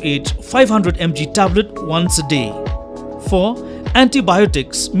 years of age, 500 mg tablet once a day. 4.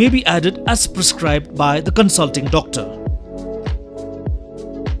 Antibiotics may be added as prescribed by the consulting doctor.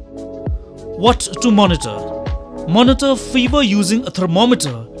 What to monitor? Monitor fever using a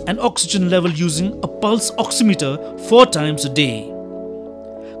thermometer and oxygen level using a pulse oximeter 4 times a day.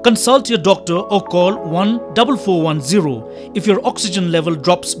 Consult your doctor or call 14410 if your oxygen level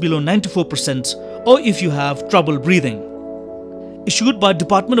drops below 94% or if you have trouble breathing. Issued by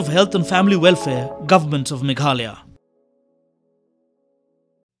Department of Health and Family Welfare, Government of Meghalaya.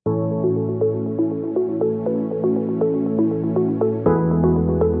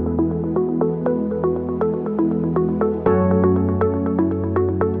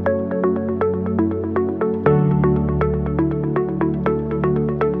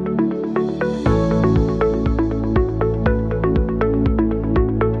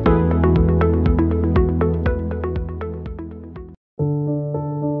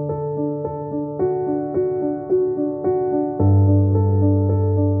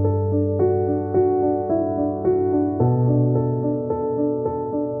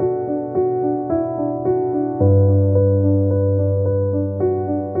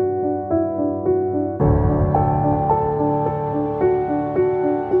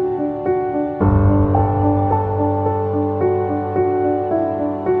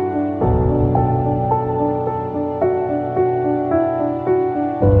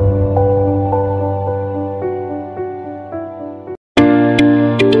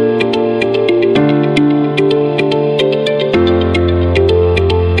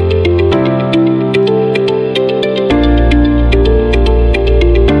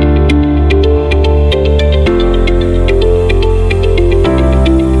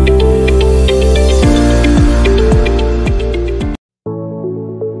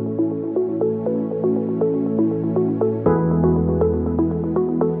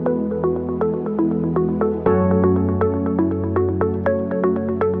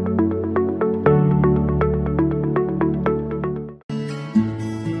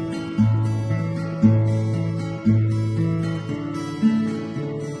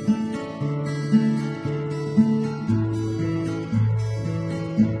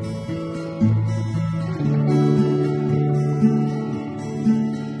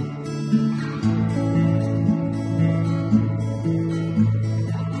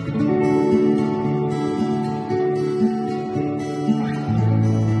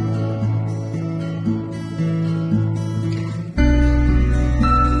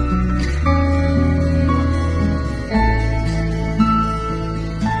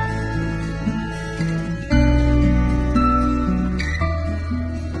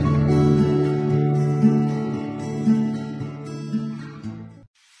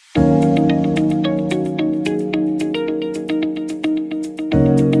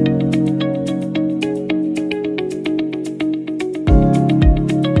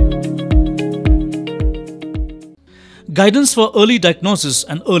 Guidance for early diagnosis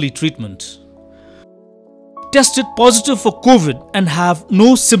and early treatment. Tested positive for COVID and have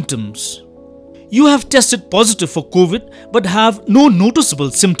no symptoms. You have tested positive for COVID but have no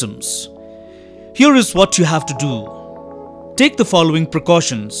noticeable symptoms. Here is what you have to do. Take the following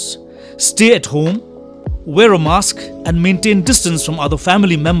precautions. Stay at home, wear a mask and maintain distance from other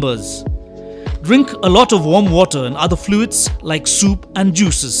family members. Drink a lot of warm water and other fluids like soup and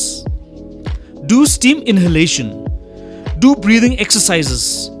juices. Do steam inhalation. Do breathing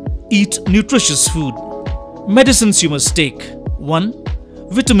exercises. Eat nutritious food. Medicines you must take. 1.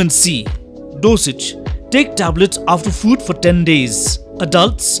 Vitamin C. Dosage. Take tablet after food for 10 days.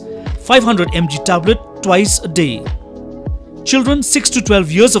 Adults, 500 mg tablet twice a day. Children 6 to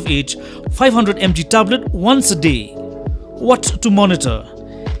 12 years of age, 500 mg tablet once a day. What to monitor?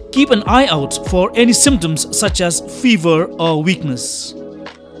 Keep an eye out for any symptoms such as fever or weakness.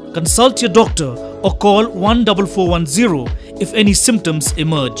 Consult your doctor or call 14410 if any symptoms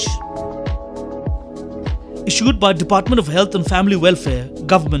emerge. Issued by Department of Health and Family Welfare,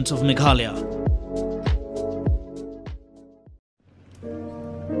 Government of Meghalaya.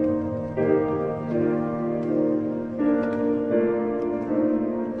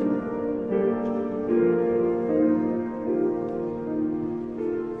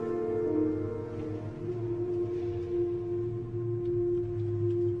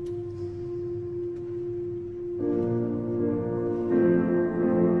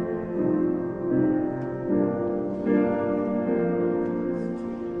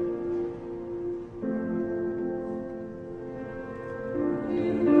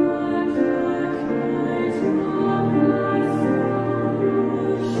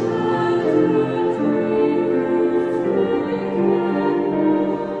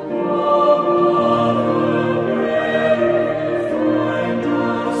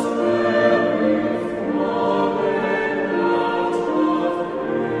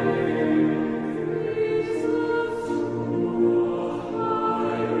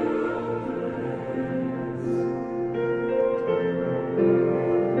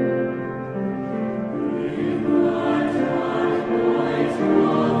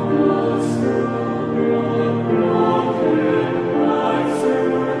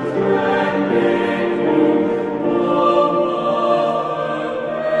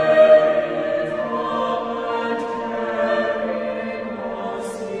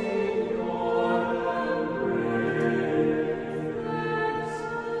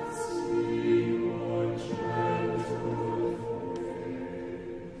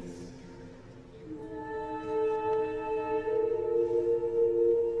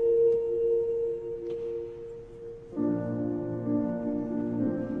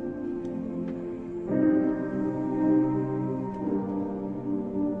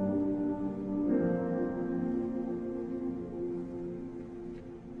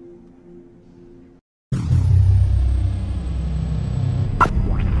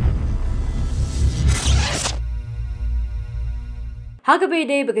 Hagabe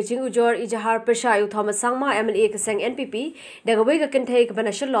day bagajing ujor ijahar pershayu Thomas Sangma MLA kaseng NPP dagawai ka kentei ka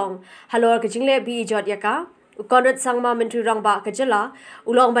banashalong halor ka jingle bi ijot yaka Konrad Sangma Menteri Rangba Kajala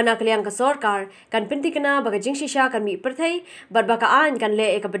ulong bana kaliang ka sorkar kan pentikana bagajing shisha kan mi perthai barbaka an kan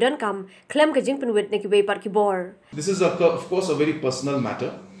le ka badan kam klem ka jing penwit nekibe par kibor. This is of course a very personal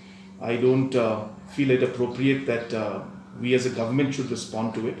matter. I don't feel it appropriate that we as a government should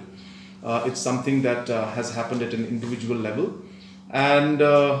respond to it. It's something that has happened at an individual level. And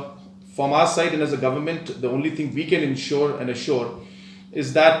from our side and as a government, the only thing we can ensure and assure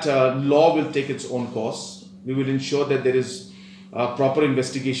is that law will take its own course. We will ensure that there is proper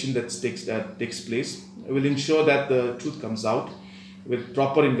investigation that takes place. We will ensure that the truth comes out with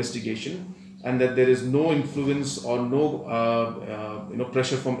proper investigation and that there is no influence or no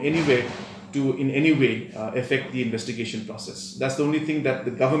pressure from anywhere to in any way affect the investigation process. That's the only thing that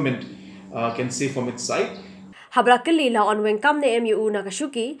the government can say from its side. Habrakali la on when kam ne MU na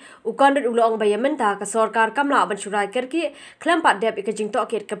kashuki ukandut ulong bayamenta ka sorkar kamla bansurai kerki klampat dep ikajing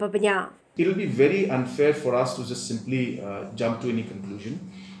toket ka papanya. It will be very unfair for us to just simply jump to any conclusion.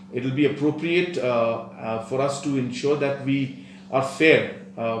 It will be appropriate for us to ensure that we are fair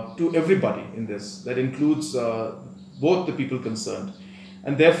to everybody in this. That includes both the people concerned.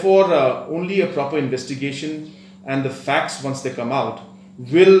 And therefore, only a proper investigation and the facts once they come out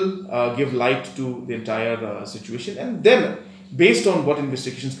will give light to the entire situation. And then, based on what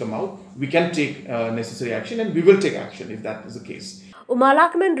investigations come out, we can take necessary action and we will take action if that is the case.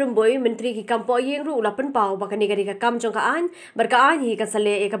 Umalakmen rumboy menteri ki kampo yeng ru ulapan pau bakani gari ka kam jong kaan berkaan hi ka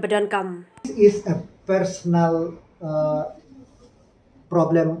sale e ka badan kam. This is a personal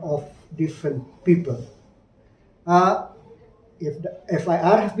problem of different people. If the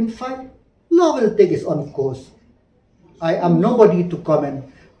FIR has been filed, law will take its own course. I am nobody to comment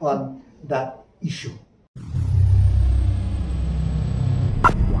on that issue.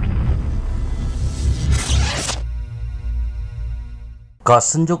 Ka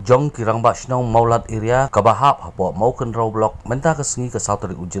senjuk jong kirang ba sinong maulat area ka bahap hapo mau kan raw blok menta ka sengi ka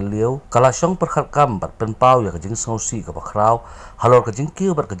sautari ujil liu kala syong perkhat kam bat penpau ya ka jing sausi ka bakrau halor ka jing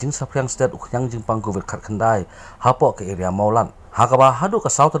kiu bat ka jing sapryang stet ukhyang jing pangku vet khat khandai hapo ka area maulat hakaba hadu ka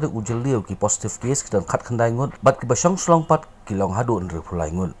sautari ujil liu ki positive case kidan khat khandai ngut bat ki basyong slong pat kilong hadu nri phulai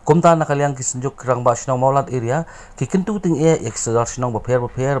ngut kumta nakaliang ki senjuk kirang ba sinong maulat area ki kentu ting e ek sedar sinong baper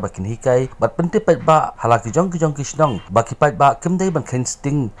bakin hikai bat pente pet ba halaki jong ki sinong baki pet ba kemdei ban khen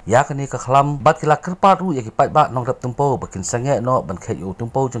sting ya kani ka khlam bat ki lakar paru ya ki pet ba nong rap tumpo bakin sange no ban khet yu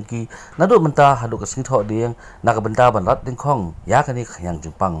tumpo jongki nadu menta hadu ka sing tho ding na ka benta ban rat ding khong ya kani khyang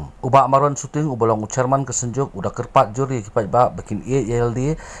jungpang uba maron shooting ubolong ucherman ka senjuk uda kerpat juri ki pet ba bakin e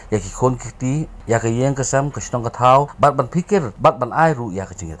yld ya ki khon kiti ya ka yeng ka sam ka sinong ka thau bat ban pikir bat ban ai ru ya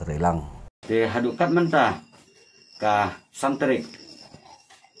ka jing terelang te hadu kat menta ka santerik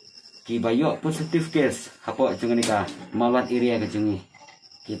ki bayo positive case hapo jengani ka maulat area ka jengi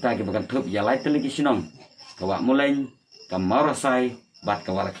kita ki bakan thup ya lai teli ki sinong ka wa mulai ka marasai bat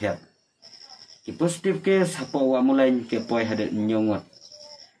ka walakhet ki positive case hapo wa mulai ke poi hade nyongot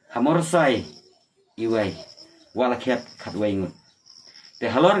hamorasai iwai walakhet khatwai ngut te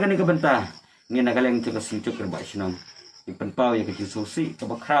halor gani ka benta ngena galeng chuka singchuk ka ba sinong penpau ya kecil susi ke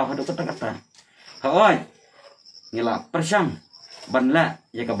bakrau hadu kata-kata haoi ngila persyam banla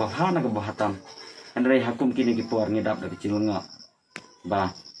ya ke bahana ke bahatam andrai hakum kini ki por ngidap da kecil ngak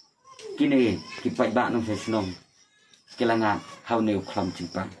ba kini ki pai ba nong sesinong kilangat hau neu khlam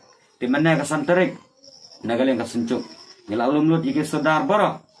cimpang di mana ka santerik nagaleng ka sencuk ngila lumlut iki saudar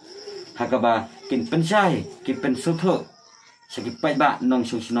boro hakaba kin pensai ki pensuthu segi pai ba nong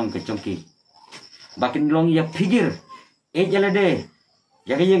sesinong ke congki bakin long ya pikir jalade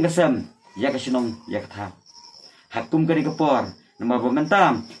ya ke yang kesem ya ke sinong ya ke tha hakum kari ke por nama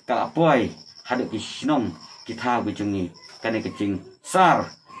pementam kala poi hadu ki sinong ki tha bi jungi kane ke jing sar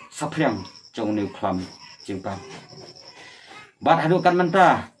sapryang jong new klam jingpa bat hadu kan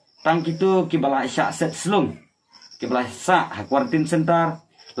menta tang kitu ki bala syak set slung ki bala sa ha quarantine center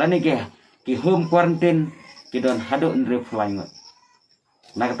lani ke ki home quarantine ki don hadu ndre flying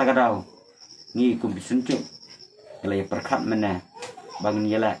na kata kadau ngi kum bisencu Ilai perkat mana bangun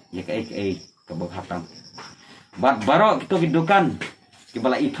yala ya ke ke hatam bat baro kita gidukan ki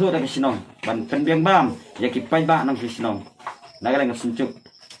bala itu da sinong ban penbiang bam ya ki pai ba nang sinong nagaleng sencuk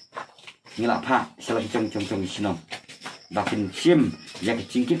ngila pha sala ki cong sinong bakin sim ya ki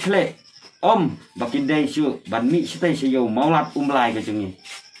cingkit kle om bakin dai su ban mi sitai sayo maulat umlai ke jungi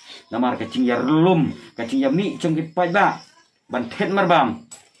namar ke cing ya relum ke cing ya mi cong ki pai ba ban thet marbam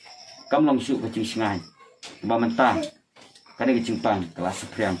kam long su ke cing singai ba mentah kane ke cimpang kelas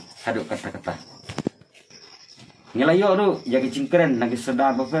priang hadu kata-kata ngelayo ru ya ke cingkren nagi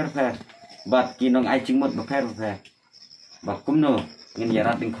sedar befer bat kinong ai cingmut befer ba kumno ngin ya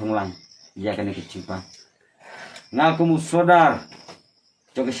rating khonglang ya kane ke cimpang nga kumu sodar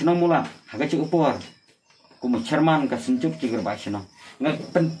joge sinong mula haga ci upor kumu cerman ka sencuk cigur ba sinong nga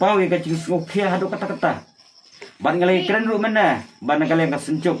penpau ya ke cing ngokhia hadu kata-kata bat ngelai keren ru mana ban ngaleng ka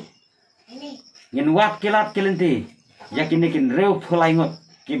sencuk ngin wat kilat kilenti yakin kin reu phulai ngot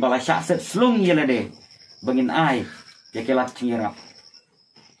ki bala syak set slung yelade bangin ai ya kilat cingira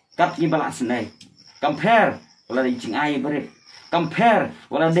kat ki bala senai compare wala di cing ai berit compare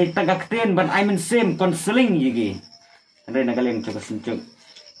wala di tagak ten ban ai men sem counseling yigi ande nagaleng coba sencuk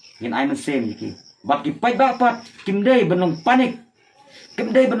ngin ai men sem yigi bat ki pai bapat kimdei benong panik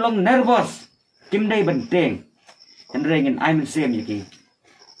kimdei benong nervous kimdei benteng ande ngin ai men sem yigi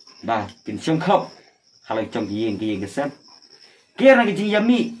ba kin syong khop halai chong ki yeng ke sem kia na ki jing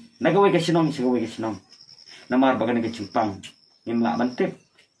yami na gawe ke sinong namar bagan ke cimpang nimla bantip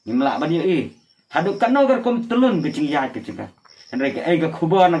nimla ban ye hadu kanau gar kom telun ke jing ya ke cinga andre ke ai ga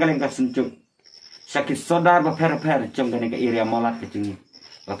khubor na galeng ka sencuk sakit sodar ba fer chong gane ke area molat ke jing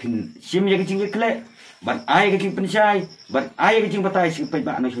ba pin sim ye ke jing kle ban ai ke jing pensai ban ai ke jing batai si pai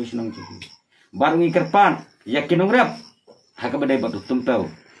ba na sinong jing bar ngi kerpan yakin ngrap ha ka badai batu tumpau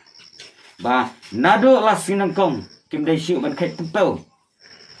ba nado la sinangkong kim dai siu ban khet tumpau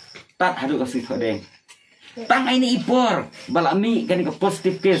tat hadu ka si thodeng tang ai ni ipor balami kan ka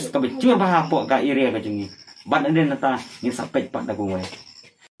positive case ka becur ba hapo ka area ka jengi ban ande nata ni sapek pat da gungwe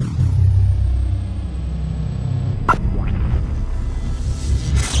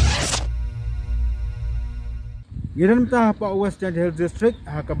Gidan mta pa West Giant Hills District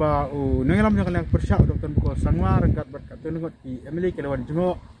hakaba nangalam yang kalian persyak Dr. Bukul Sangwa rangkat berkat tungut di Emily Kelawan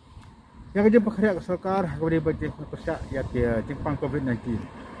Jengo yang kerja pekerja kesakar hakaba dia baca persyak ya ke jengpang COVID-19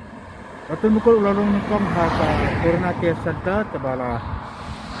 Dr. Bukul ulang nukong haka Corona Care Center kebala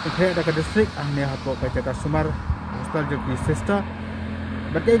pekerja dekat distrik ahli hakau kaca Sumar Hostel Jogi Sister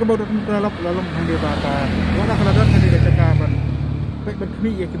bakai kebau Dr. Bukul lalu handi baka wana kaladan handi kaca ban baik berkemi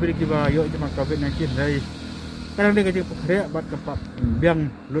ya kiberi kiba yo jengpang COVID-19 dari kadang dia kerja pekerja buat tempat biang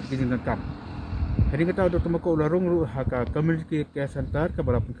lut di jengkam. Hari kita Dr. Bukul ularung ru haka community care center ke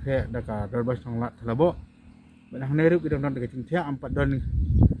bala pekerja daka darbas sanglat telabo. Benang neru kita don dekat cintia 4 don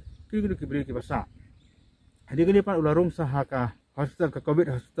kiri kiberi kibasa. Hari kali pan ularung sahaka hospital ke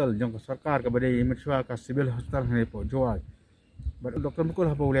COVID hospital jong ke sarkar ke badai mersua ke civil hospital hani po jual. Bat Dr. Bukul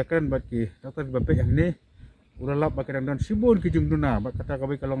apa uliakan bat ki doktor bapek yang ni ulalap bakal don sibun ki jung duna bat kata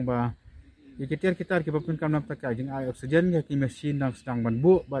kabai kalong ba kita kita pun kam nam taka jing ai oksigen ya ki mesin nang sedang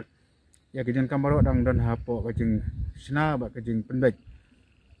banbu bat ya ki jeng kamaro dang dan hapo ka jing sna ba ka jing penbek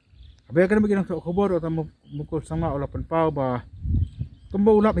abai kan bagi nang khobor atau mukul sama ola penpau ba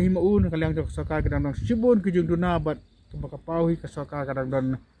kembo ulap hi maun kaliang jok saka kadang dang sibun ki jing duna bat kembo ka pau hi ka saka kadang dan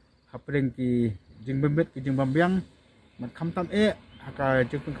hapreng ki jing bembet ki jing bambiang mat kham tam haka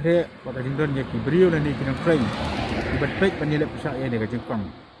jing pengkre ba ka jing don ya ki brio ni ki nang train ki bat pek panilap sa ni ka jing pang.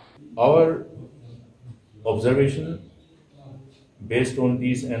 Our observation based on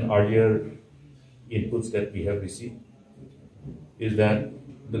these and earlier inputs that we have received is that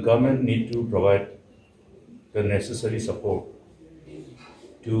the government need to provide the necessary support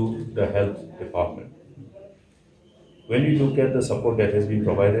to the health department. When we look at the support that has been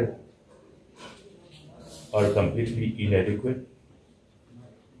provided are completely inadequate,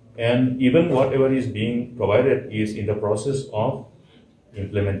 and even whatever is being provided is in the process of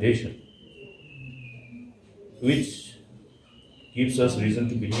implementation, which gives us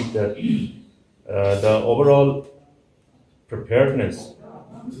reason to believe that the overall preparedness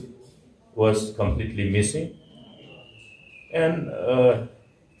was completely missing, and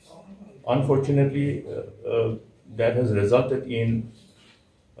unfortunately that has resulted in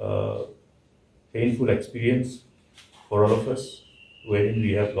painful experience for all of us, wherein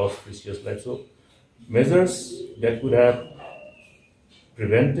we have lost precious lives. So measures that could have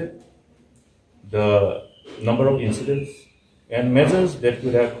prevented the number of incidents and measures that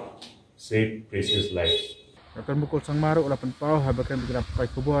could have saved precious lives. Dr. Bukul Sangmaru ulah penpau habakan bergerak pakai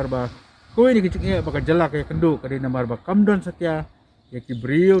kubur ba koi ni kecik bakal jelak ya kendu kadi namar ba kamdon satya ya ki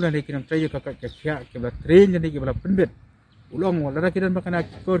brio dan ki nam trayo kakak kya ki bla train jadi ki bla penbet ulong wala kidan bakana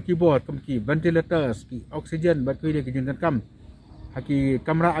kor keyboard kem ki ventilators ki oksigen ba koi ni ki jengkan kam haki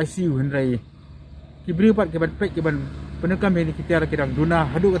kamera ICU hendrai ki brio pat ki ban pek ki ban penekam ini kita kira duna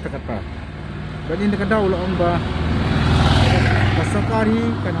hadu kata-kata. Dan ini kata ulong ba kasakari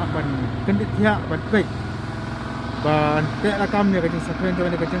kan hapan kendit tiak ban pek. Ban tek rakam ya kajing sakren tu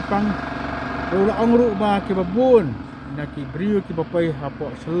kajing pang. Ulong ru ba ki babun nak ki brio ki bapai hapo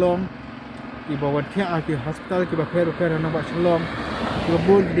selong ki bawa tiak ki hospital ki bakai repair nak selong ki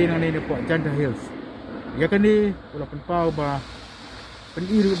babun di nang ni po Janda Hills. Ya kan ni ulah penpau ba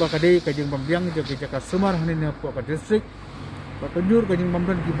peniru bakadai kajing bambiang jo ke Sumar hanin po ka district batunjur kajing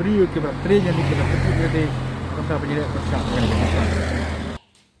bamban ki brio ki bra train yang ki bra jadi kata penjadi persyak.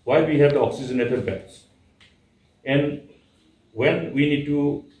 While we have the oxygenated beds, and when we need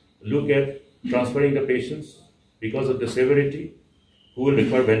to look at transferring the patients because of the severity who will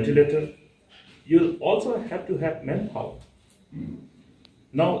require ventilator, you also have to have manpower.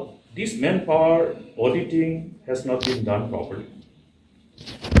 Now this manpower auditing has not been done properly.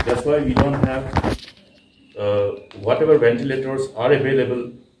 That's why we don't have whatever ventilators are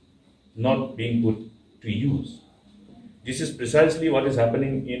available not being put to use. This is precisely what is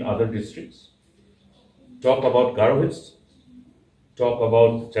happening in other districts. Talk about Garo Hills, talk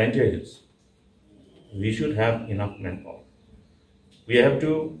about Giant Hills. We should have enough manpower. We have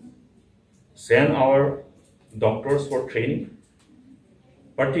to send our doctors for training,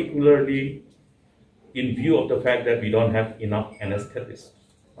 particularly in view of the fact that we don't have enough anesthetists.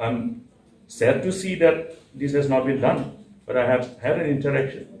 I'm sad to see that this has not been done, but I have had an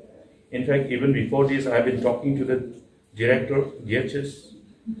interaction. In fact, even before this, I have been talking to the director, DHS,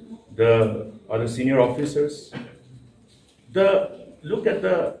 the other senior officers. Look at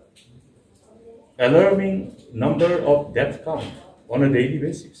the alarming number of death count on a daily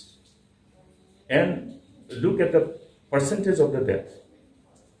basis, and look at the percentage of the death.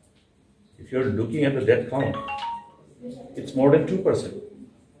 If you're looking at the death count, it's more than 2%.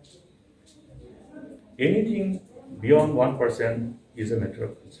 Anything beyond 1% is a matter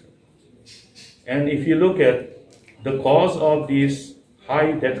of concern. And if you look at the cause of this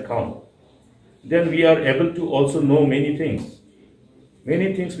high death count, then we are able to also know many things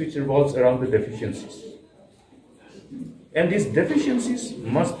which revolves around the deficiencies. And these deficiencies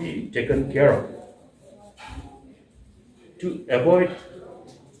must be taken care of to avoid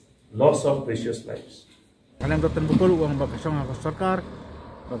loss of precious lives. Kalian dotan bukul uang bakasong ang sarkar,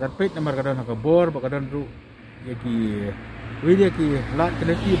 bagat pit na markadan ang kabor, bakadan ru yaki wili yaki lat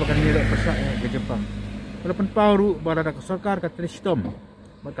keneti bakan nilai persak ke Jepang. Walaupun pauru barada ke sarkar kat tristom,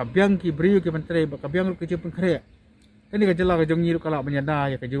 bakabiang ki beriu ki menteri bakabiang ru ke Jepang kere. Ini kejala ke jongi ru kalau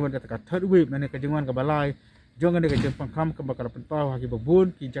menyanda ya kejungan kata third wave mana kejungan ke balai. Jangan ada Jepang kam ke bakal penpau hagi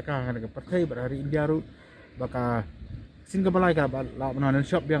babun ki jaka kan ke partai berhari India ru baka sin ke balai ka la menanan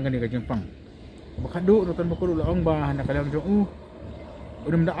shop yang kan ke Jepang. Baka du rotan bukul ulang bah nak kalian jong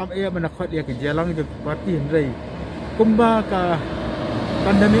udum da am mana khat ya ke jalang je parti ndai kumba ka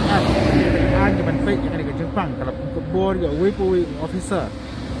pandemic an je ban fake yang ke Jepang kalau Khubor ya we officer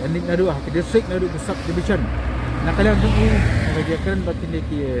and nadu hak district nadu sub division nak kalian jong mengajarkan batin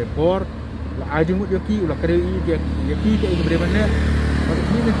ki bor ajung yoki ulah kare dia yoki ke beri mana kalau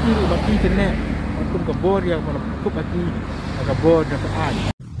ni nanti baki kena untuk Khubor yang kalau cukup baki Khubor dan ai.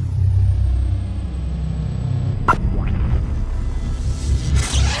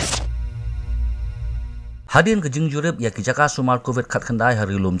 Hadirin kejing jurib ya kijaka sumar COVID kat khandai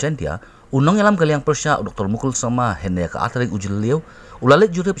hari lum jentia unong yalam kaliang persya Dr. Mukul sama henne ka atarik ujil liu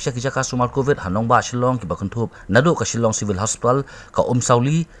ulalit jurib sya kijaka sumar COVID hanong ba Shillong ki bakentup nadu ka Shillong Civil Hospital ka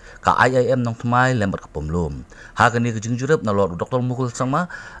Sauli ka IIM nong tmai lembat ka pomlum ha kani kejing jurib na lord Dr. Mukul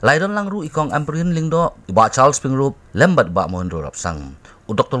sama laidon lang ru ikong amprin lingdo ba Charles Pingrup lembat ba Mohendro Rapsang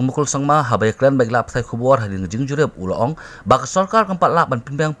Dr. Mukul Sangma habai klan bagi lap thai Khubor hadin jing jurep ulaong bak sarkar kampat lap ban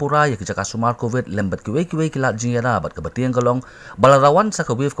pimbang pura ya kijaka sumar COVID lembat kiwe kilat jing yara bat kabatiang kalong balarawan sa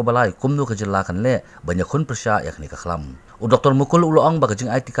kawif kabalai kumnu kejelakan le banyak kun persya yakni kakhlam Dr. Mukul ulaong bak jing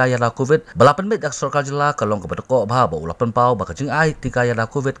ai tika yara COVID balapan bet dak sarkar jela kalong kabadko bha ba ulapan pau bak jing ai tika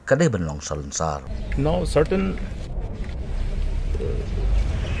yara COVID kadai benlong salensar. Now certain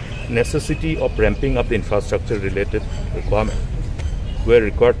necessity of ramping up the infrastructure related requirement were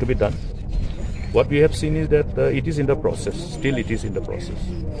required to be done. What we have seen is that it is in the process. Still it is in the process.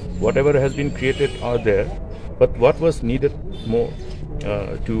 Whatever has been created are there, but what was needed more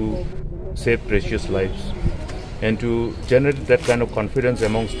to save precious lives and to generate that kind of confidence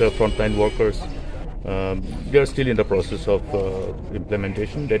amongst the frontline workers, they are still in the process of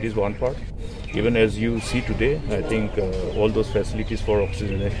implementation. That is one part. Even as you see today, I think all those facilities for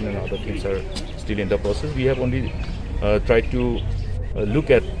oxygenation and other things are still in the process. We have only tried to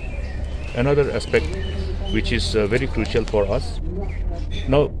look at another aspect which is very crucial for us.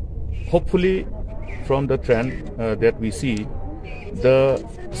 Now, hopefully from the trend that we see, the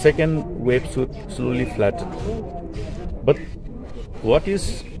second wave should slowly flatten. But what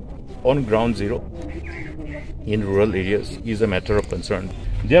is on ground zero in rural areas is a matter of concern.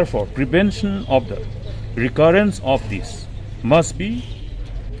 Therefore, prevention of the recurrence of this must be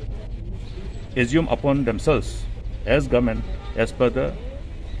assumed upon themselves as government, as per the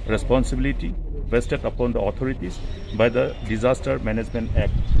responsibility vested upon the authorities by the Disaster Management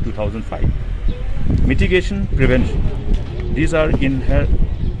Act 2005. Mitigation, prevention, these are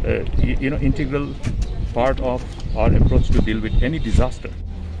integral part of our approach to deal with any disaster.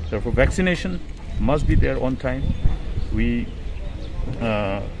 Therefore, vaccination must be there on time. We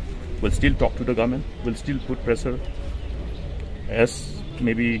will still talk to the government, will still put pressure as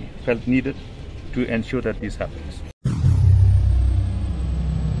maybe felt needed to ensure that this happens.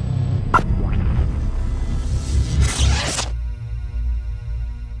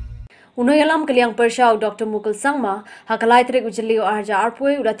 Unoyalam kaliang persyaw Dr. Mukul Sangma hakalai trik ujeliu arja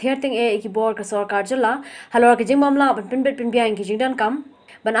arpui udah therting Khubor ka sarkar jela halor ke jing mamla ban pinbet pinbiang ke jing dan kam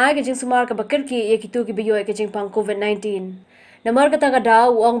ban ai ke jing sumar ka bakir ki kitu ki biyo ke jing pang COVID-19 namar kata kada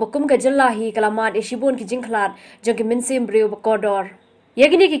uang bakum ka jela hi kalamat shibun ki jing khlat jong ki minsim breu bakodor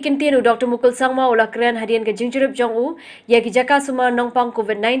yakini ki kintin Dr. Mukul Sangma ula kren hadian ke jing jurup jong u ya ki jaka sumar nong pang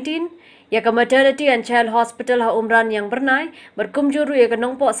COVID-19 ya ke maternity and child hospital ha umran yang bernai berkumjuru ya ke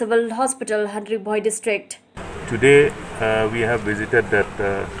nongpo civil hospital Henry Boy district. Today we have visited that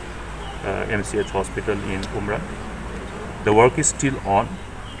MCH hospital in Umran. The work is still on.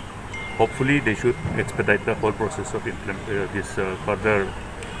 Hopefully they should expedite the whole process of this further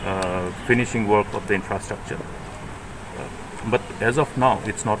finishing work of the infrastructure. But as of now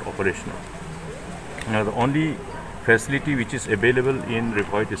it's not operational. Now the only facility which is available in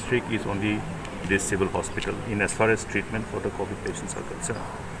RiKhasi district is only this civil hospital in as far as treatment for the COVID patients are concerned.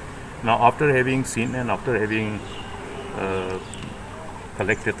 Now after having seen and after having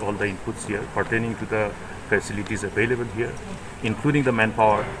collected all the inputs here pertaining to the facilities available here, including the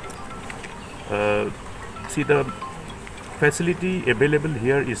manpower. See, the facility available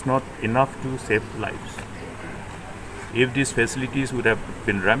here is not enough to save lives. If these facilities would have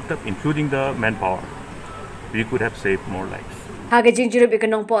been ramped up, including the manpower, we could have saved more lives. Haga jingjurub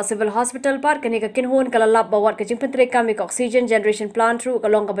ikanong po civil hospital par kani ka kinhun kalalap bawat ka jingpentre kami ka oxygen generation plant ru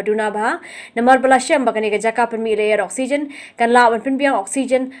kalong ka baduna ba namar balasem ba kani ka jaka permi air oxygen kan la ban pinbiang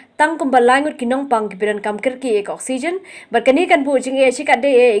oxygen tang kum balangut kinong pang kibiran kam kirki ek oxygen bar kani kan bu jing e chika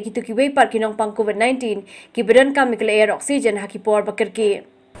de e kitu ki wei par kinong pang covid-19 kibiran kam mikle air oxygen hakipor ba kirki.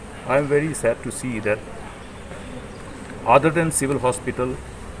 I am very sad to see that other than civil hospital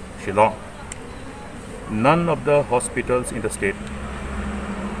Shillong, none of the hospitals in the state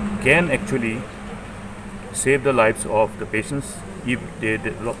can actually save the lives of the patients if they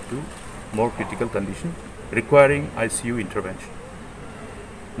develop to more critical condition requiring ICU intervention.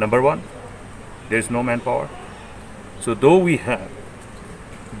 Number one, there is no manpower. So though we have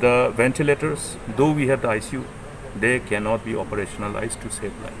the ventilators, though we have the ICU, they cannot be operationalized to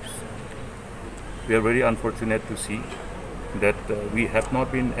save lives. We are very unfortunate to see that we have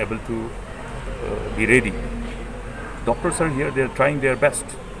not been able to be ready. Doctors are here, they are trying their best.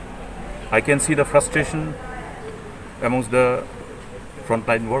 I can see the frustration amongst the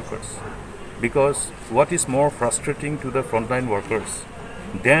frontline workers, because what is more frustrating to the frontline workers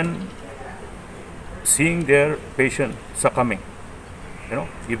than seeing their patient succumbing?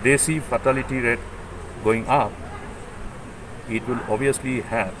 If they see fatality rate going up, it will obviously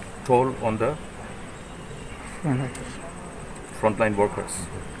have toll on the frontline workers.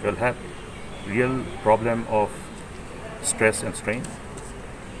 They'll have real problem of stress and strain,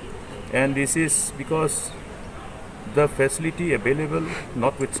 and this is because the facility available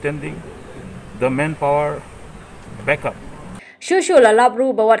notwithstanding the manpower backup. Shushu lalap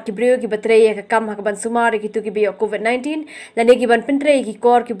ru bawat ki brio ki batrei ka kam hakaban sumar ki tu ki bio covid-19 lane ki ban pintrei ki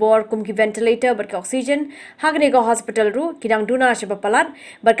kor ki bor kum ki ventilator bar ki oxygen hagne go hospital ru kidang duna sheba palat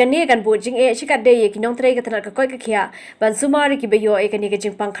bar kane kan bu jing e shikat de ki nong trei ka tanar ka koi ka khia ban sumar ki bio e kani ka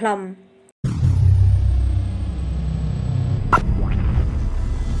jing pangkhlam.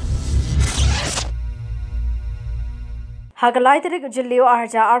 Hagalai tarik ujilio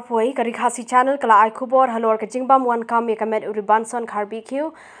arja arpoi ka RiKhasi channel kala ai khubor halor ka jingbam wan kam ye kamet uribanson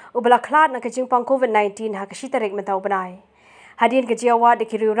kharbq ubala khlat na ka jingpang covid-19 ha ka shitarik mentau banai hadin ka jiawa de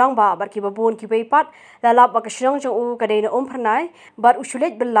kiru rangba bar ki babun ki beipat lalap ba ka shnong jong u ka deina pranai bar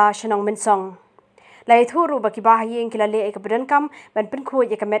usulet billa shnong mensong lai thuru ba ki bahiyeng kila le ka badan kam ban pin khu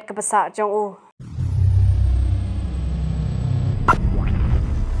ye kamet ka basa jong u.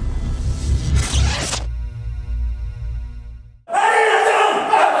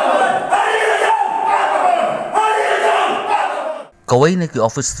 Kawai ne ki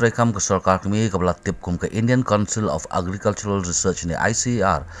office trekam ka sarkar kami kabla tip kum ka Indian Council of Agricultural Research ne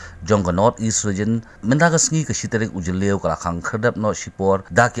ICAR jong ka North East region mendaga sngi ka shitarik ujileo ka khang khardap no shipor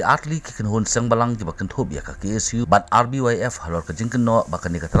da ki atli ki kinhun sang balang ki bakin thob ya ka KSU but RBYF halor ka jingkin no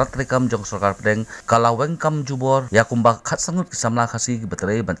bakani ka trat trekam jong sarkar pedeng kala wengkam jubor ya kumba khat sangut ki samla khasi ki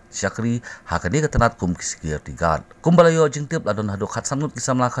batere ban syakri hakani ka tanat kum ki security guard kumbalayo jingtip ladon hado khat sangut ki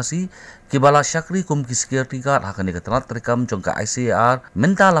samla khasi ki bala syakri kum ki security guard hakani ka tanat trekam jong ka ICAR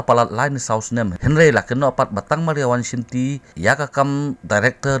minta la palat line South Nem Henry la keno apat batang Mariawan Shinti ya ka kam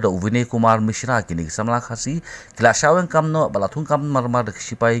director do Vinay Kumar Mishra kini samla khasi kila shaweng kam no balathung kam marmar de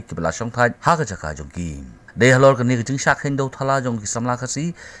sipai ki bala song thai ha ka jaka jongki de halor kani ka jing shak hendo thala jong ki samla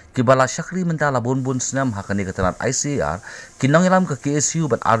khasi ki bala shakri minta la bun snam ha kani ka tanat ICAR kinong elam ka KSU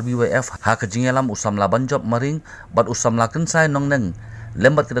but RBYF ha ka jing elam usam la banjob maring but usam la kensai nong neng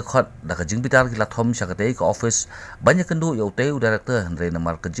lembat kita khot da ka jingbitar ki lathom sakate ka office banyak kendu yaute director Henry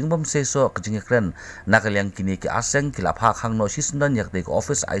namar ka jingbam seso ka jingekren nakalyang kini ki aseng ki lapha khang no sisundan yakte ka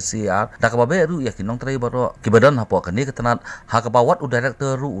office ICAR da ka babe ru yakinong trai baro ki badan hapo ka ni ka tanat ha ka bawat u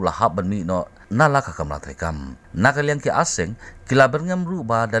director ru ulah banmi no nala ka kamla trekam nakalyang ki aseng kila berngam ru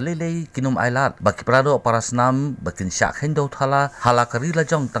ba dalilei kinum ailat baki prado parasnam bakin syak hendo thala hala karila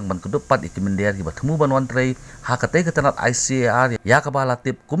jong tang ban kudupat ikimendiar ki bathmu banwan trai ha ka te ka tanat ICAR ya ka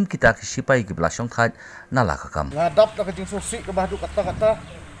balatip kum kita ki sipai ki blasong khat nala ka kam ngadap ka jing susi ka bahdu kata-kata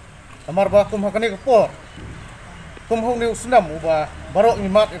amar ba kum hakani ka por kum hong ni usnam uba barok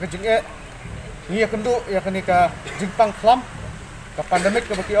ni mat ka jing e ni kendu ya kani ka jingpang khlam ka pandemic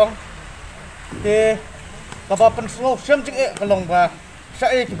ka baki ong te kabapan slow sem jing e kalong ba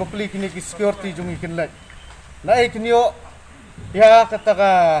sa e ki bapli kini ki security jung ikin lai na e kinyo ya kata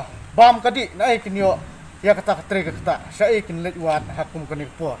ka bam kadi na e kinyo ya kata katre kata sa e kin lai wat hakum kani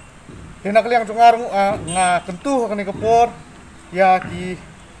por tena kaliang tungarung nga kentu kani por ya ki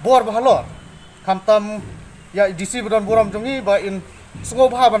bor bahalor kamtam ya DC Badan Buram jongi ba in sungo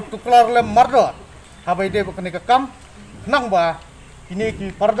ba ban tuklar lem mardo habai de ba kani ka kam nang ba ini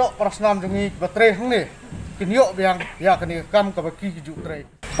ki pardo prasnam jongi batre hang ni kinyo biang ya kani ka kam ka ba ki ju tre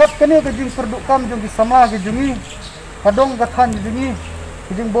pat kani ka jing perdu kam jongi sama ki jongi padong gathan jongi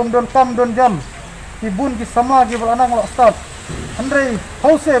jing bom don kam don jam ki bun ki sama ki balanang lo start andre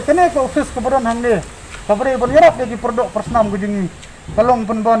hause kani ka office ka badan hang ni kabre bon yarap de ki perdu prasnam ki jongi kalong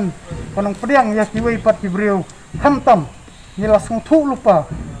penban panong pediang ya kiwei pat ki breu hamtam nila sung thu lupa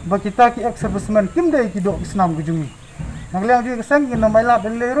ba kita ki ex serviceman kimde ki do isnam gujungi nagliang ji kesang ki namai la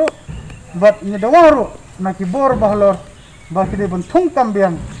belero bat ni dawaro na ki bor bahlor ba ki de bon thung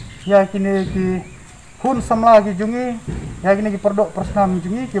kambiang ya kini ki hun samla ki jungi ya kini ki perdo persnam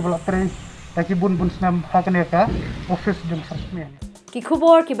jungi ki bala tre ya ki bun snam hakane ka office jung sarme ki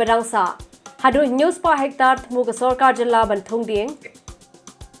khubor ki badangsa hadu news pa hektar thmu ka sarkar jilla ban thung ding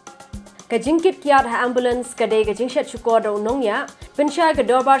ka jingkit kiat ha ambulance ka de ka jingshat chukor do nongya pinshai ka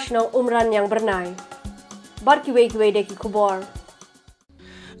dorbash nong umran yang bernai bar ki wei de ki khubor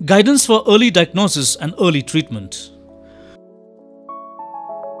Guidance for early diagnosis and early treatment.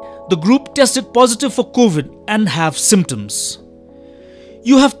 The group tested positive for COVID and have symptoms.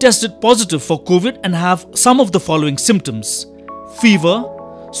 You have tested positive for COVID and have some of the following symptoms: fever,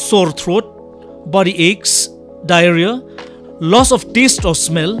 sore throat, body aches, diarrhea, loss of taste or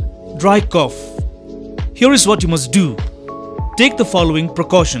smell, dry cough. Here is what you must do. Take the following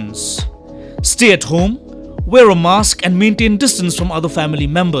precautions. Stay at home, wear a mask and maintain distance from other family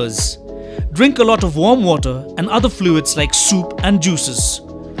members. Drink a lot of warm water and other fluids like soup and juices.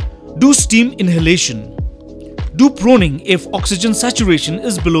 Do steam inhalation. Do proning if oxygen saturation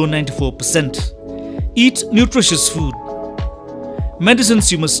is below 94%. Eat nutritious food.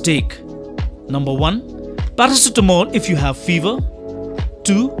 Medicines you must take. Number 1, paracetamol if you have fever.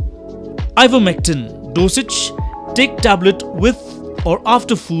 2, ivermectin dosage, take tablet with or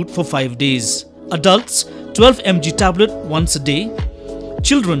after food for 5 days. Adults 12 mg tablet once a day.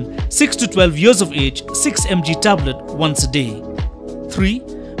 Children 6 to 12 years of age 6 mg tablet once a day. 3,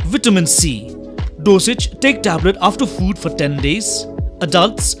 vitamin C dosage, take tablet after food for 10 days.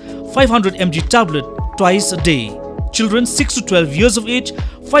 Adults 500 mg tablet twice a day. Children 6 to 12 years of age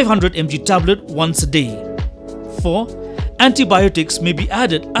 500 mg tablet once a day. 4, antibiotics may be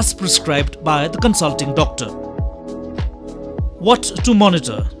added as prescribed by the consulting doctor. What to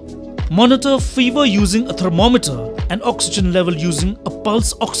monitor? Monitor fever using a thermometer and oxygen level using a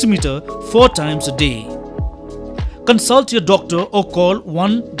pulse oximeter 4 times a day. Consult your doctor or call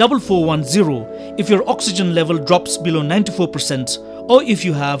 14410 if your oxygen level drops below 94% or if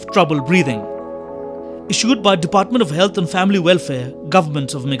you have trouble breathing. Issued by Department of Health and Family Welfare,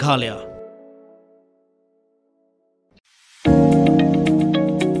 Government of Meghalaya.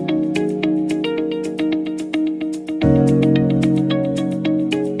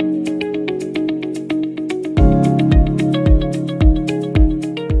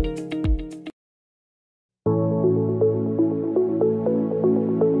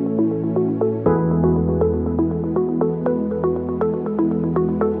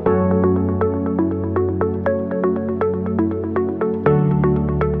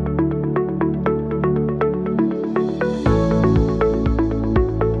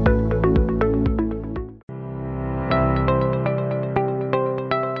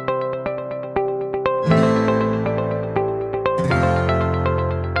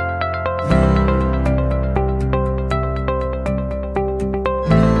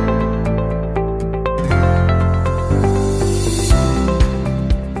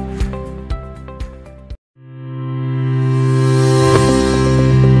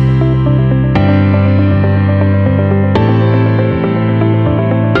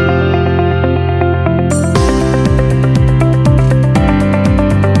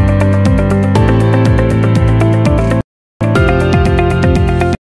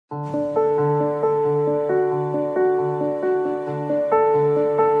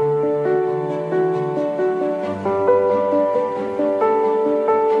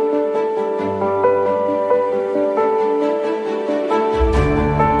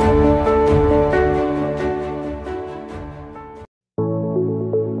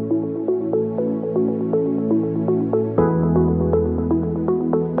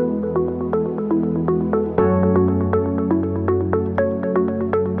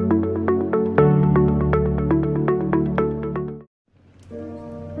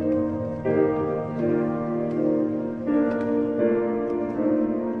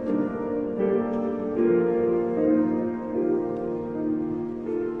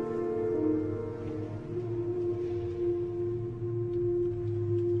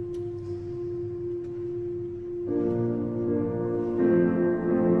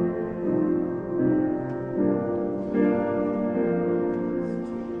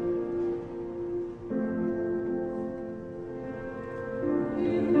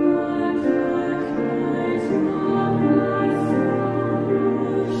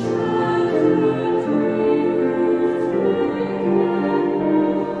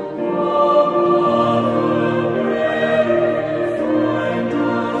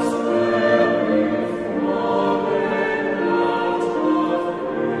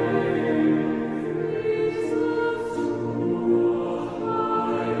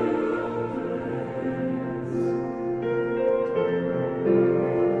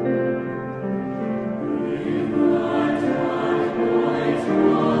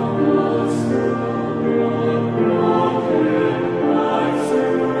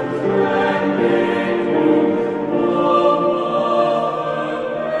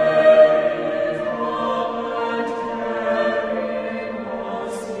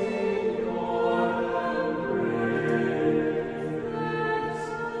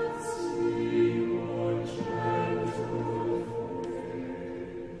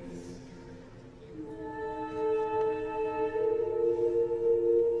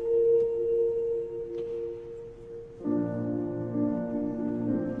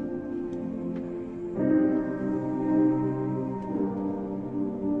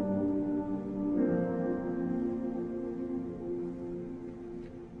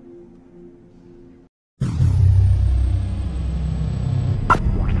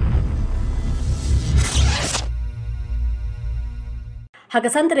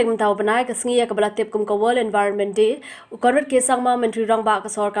 Hagasan tereng mentau benai ke sengia ke belatip kum ke World Environment Day, ukonrat ke sangma Menteri Rangba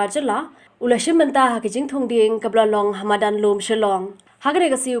ke Sorkar Jela, ulashim mentah hagijing thong ding ke belalong Hamadan Lom Shillong. Hagare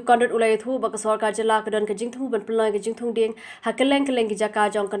ke si ukonrat ulai thu ba ke Sorkar Jela ke don ke jing thong ban peloi ke jing thong ding, hakeleng keleng ke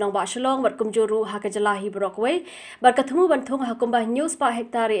jaka jong kenong ba Shillong bat kum juru hak Jela hi Brockway, bat ke thumu ban thong hakum ba news pa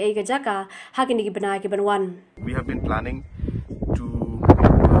hektare e ke jaka, hakini ke benai ke banwan. We have been planning to go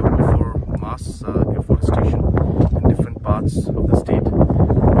for mass afforestation in different parts of the state.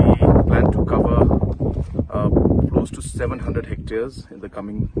 We plan to cover close to 700 hectares in the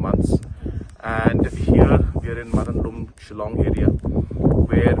coming months. And here we are in Madanlum Shillong area,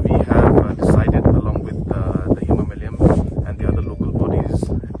 where we have decided, along with the Himalayan and the other local bodies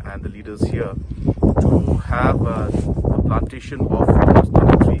and the leaders here, to have a plantation of almost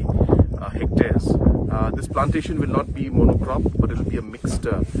 33 hectares. This plantation will not be monocrop, but it will be a mixed,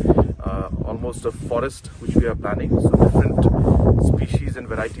 almost a forest which we are planning. So different species and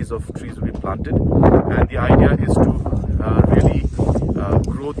varieties of trees will be planted, and the idea is to really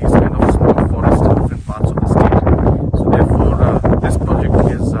grow these kind of small forests in different parts of the state. So therefore, this project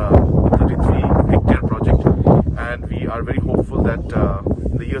is a 33-hectare project, and we are very hopeful that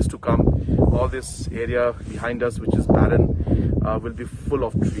in the years to come, all this area behind us, which is barren, will be full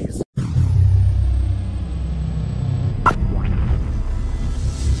of trees.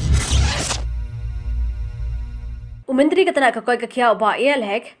 Menteri Ketana Kakoi Kakia Ba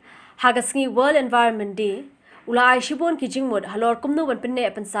Elhek, Hagasngi World Environment Day, Ula Shibon Kijingmud, Halor Kumnu and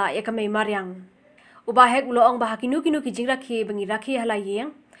Pene Pensa, Yakame Mariang. Ubahek Uloong Bahakinu Kijing Raki, Bangi Raki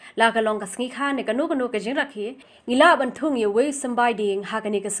Halayang, Lagalong Kasni Khan, Ekanukano Kijing Raki, Nila Bantungi, Way Sambai Ding,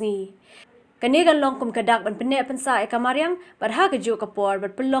 Haganikasni. Kanigan long kum kadak ban Pene Pensa, Ekamariang, but Hagaju Kapor,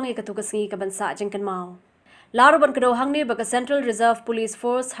 but Pulong Ekatukasni Kabansa, Jinkan Mao. Laruban Kado Hangni, Baka Central Reserve Police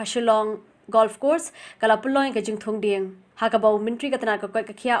Force, Hashilong. Golf course, Kalapulong ke Jing Thong Ding. Hakabau Menteri Ketana Kakoi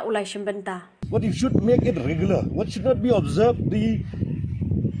Kakia Ulai Shimbenta. But you should make it regular. What should not be observed the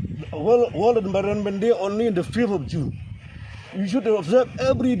World Environment Day only in the 5th of June. You should observe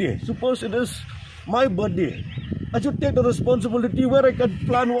every day. Suppose it is my birthday. I should take the responsibility where I can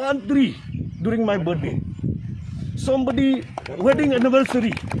plant 1 tree during my birthday. Somebody wedding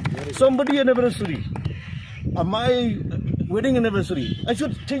anniversary. My wedding anniversary. I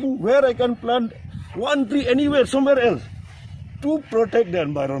should think where I can plant 1 tree anywhere, somewhere else, to protect the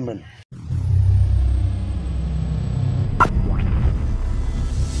environment.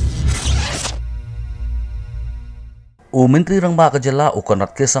 Menteri Rangba ke Jela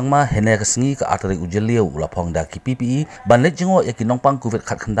ukonrat ke sangma hene ke sengi ke arteri ujelia ulapong da ki PPE banlet jingo yakin nongpang COVID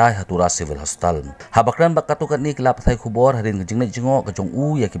khat khandai hatura civil hospital. Habakran bakatu kat ni kelap thai khubor harin ke jingnet jingo ke jong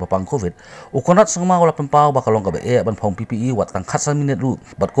u yaki papang COVID ukonrat sangma ulap pempau bakalong ke be ban phong PPE wat tang khat 1 minit ru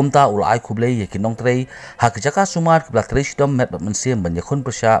bat kumta ulai khuble yakin nong trei hak jaka sumar ke blatrei sidom met bat mensiem ban yakun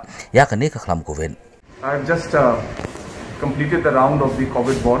persya ya ke ni ke khlam COVID. I have just completed the round of the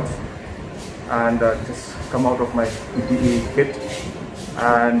COVID wards and just come out of my PPE kit,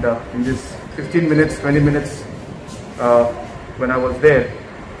 and in this 15 minutes, 20 minutes when I was there,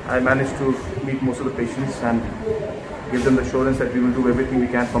 I managed to meet most of the patients and give them the assurance that we will do everything we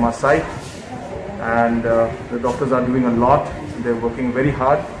can from our side, and the doctors are doing a lot. They're working very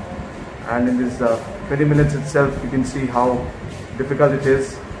hard, and in this 20 minutes itself you can see how difficult it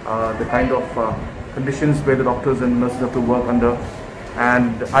is, the kind of conditions where the doctors and nurses have to work under.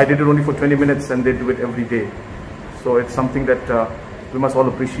 And I did it only for 20 minutes and they do it every day. So it's something that we must all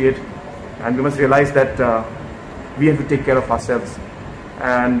appreciate, and we must realize that we have to take care of ourselves,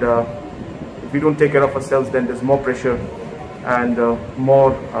 and if we don't take care of ourselves, then there's more pressure and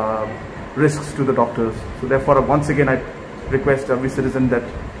more risks to the doctors. So therefore, once again I request every citizen that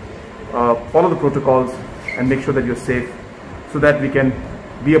follow the protocols and make sure that you're safe, so that we can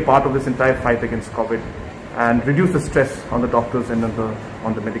be a part of this entire fight against COVID and reduce the stress on the doctors and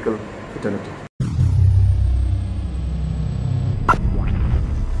on the medical fraternity.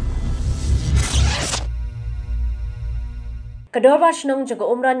 Kedorba Shnong juga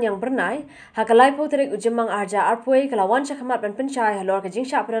umran yang bernai, hakalai potrik ujemang arja arpui kalawan cakamat ban pencai halor ke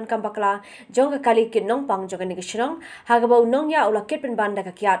jingsha peran kambakla jong ke kali kit nong pang jong ke Shnong hagabau nong ya ulah kit pen banda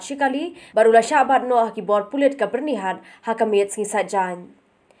ke kiat shikali barulah syabat no hakibor pulit ke bernihan hakamit singisat jan.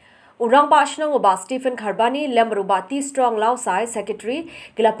 Urang ba Shnong uba Stephen Kharbani lember uba T Strong Lausai Secretary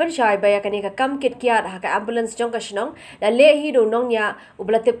kila pensyai baya kani ka kam kit kiat haka ambulance jong ka Shnong la lehi do nong ya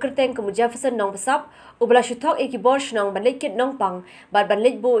ubla tip kerteng ke Jefferson nong besap ubla shutok iki bor Shnong ban kit nong pang bad ban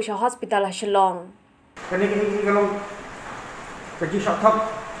bu sha hospital Shillong kani kalau kaji shot top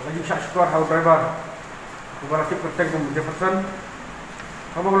kaji shot store how driver ubla tip kerteng ke Jefferson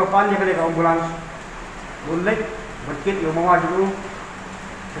kamu kalau pan ya kani ka ambulance bulik berkit yo mawa dulu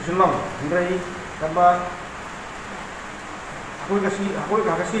Keselong, Andrei, tambah aku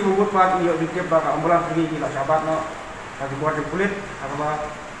kasih membuat part iyo dikit baka ambulan pergi di sahabat no, lagi buat di kulit, apa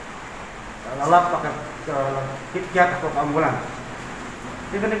lalap pakai kit atau ambulan.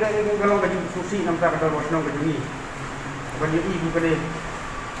 Ini kan kalau gaji susi nampak ada bos nong gaji ni, gaji ibu kene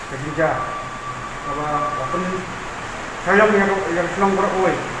gaji jah, apa sayang yang senang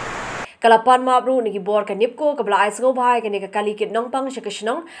beroy. Kalapan mabru ni Khubor Ka Nipko kabla ais go bhai kani ka kali kit nong pang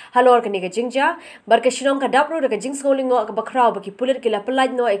shakashnong halor kani ka jingja bar ka shnong ka dapru ka jing skolingo ka bakrau ba ki pulit ki la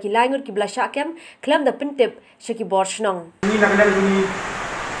pelaj no e ki laingut ki bla shakem klam da pintip shaki bor shnong ni nak lagi ni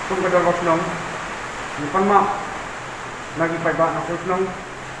tum ka dor shnong ni pan ma lagi pai ba na shnong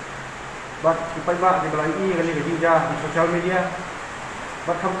ba ki pai ba di bla i kali ka jingja di social media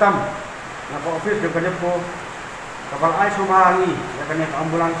ba kham tam na ko office de ka Nipko kabal ais so ba ni ya kani ka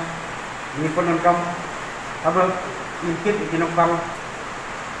ambulans ini pun engkau abang ingkit ikinokang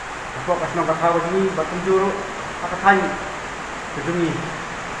aku kasih nongkat hawa ini batu juru apa tanya kedungi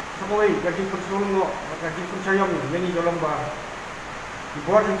sampai gaji persulungo gaji persayong yang ini jolong bah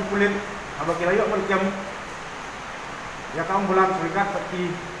dibuat untuk kulit abang kira yuk berjam ya kamu bulan serikat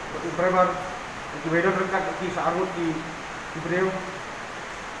seperti driver di beda serikat seperti saarut di beriau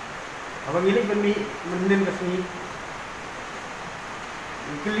abang milik menin ke sini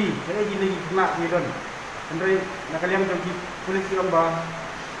Kili, saya gini kena bidon. Andai nak kalian jadi polis di lomba,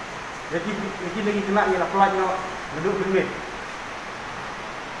 jadi lagi kena ni lah pelaj nak duduk limit.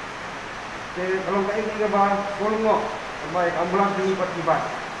 Kalau tak ini kebal, kolong nak, baik ambulans ini bertibat.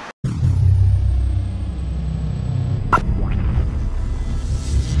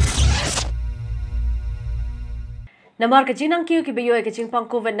 Namar ka jinang kiu ki biyo ka jingpang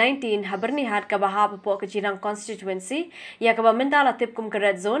COVID-19 habar ni hat ka bahab po ka jinang constituency ya ka ba mentala tip kum ka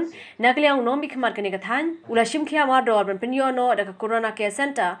red zone nakliang nombi khmar ka ni ka than ula shim khia mar dor ban pinyo no da ka corona care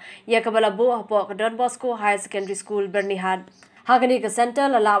center ya ka bala bo po ka Don Bosco High Secondary School berni hat hagani ka center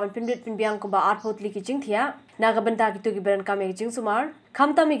la la ban pinbit pinbyang ko ba art potli ki jingthia na ka banta ki tu ki beran kam ek jing sumar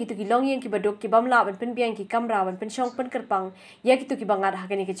khamta mi ki tu ki longyeng ki badok ki bamla ban pinbyang ki kamra ban pinshong pan karpang ya ki tu ki bangat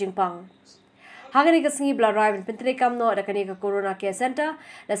hagani ka jingpang Hagani ka singi bla rai ban pintre kam no da kani ka corona care center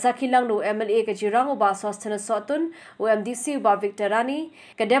la sakhilang no MLA ka jirang ba swasthana sotun OMDC ba Victorani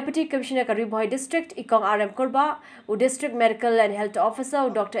ka deputy commissioner ka Ribhoi district ikong RM Korba u district medical and health officer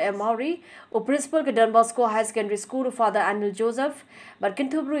Dr M Mauri u principal ka Don Bosco High Secondary School Father Anil Joseph bar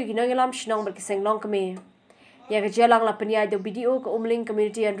kintubru iginongilam shnong bar kisenglong kami ya ka jelang la panyai do BDO ka Umling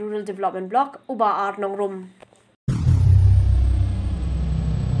Community and Rural Development Block u ba ar nongrum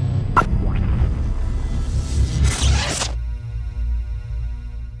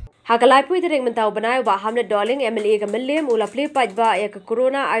Hagalai pui tereng mentau banai ba Hamlet Darling MLA ka Milliam ula play pajba ya ka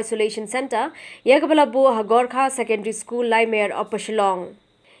Corona Isolation Center ya ka bala bo RiKhasi Secondary School Laimer Opashilong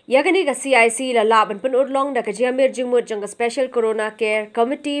ya ka ni ka CIC la la ban pen urlong da ka jamir jingmut jang ka Special Corona Care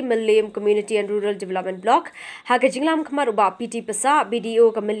Committee Milliam Community and Rural Development Block ha ka jinglam khmar ba PT Pasa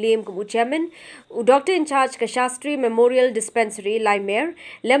BDO ka Milliam ka chairman u doctor in charge ka Shastri Memorial Dispensary Laimer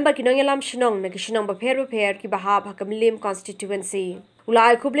lemba kinongelam shnong na ki shnong ba pher ki bahab ha ka Milliam constituency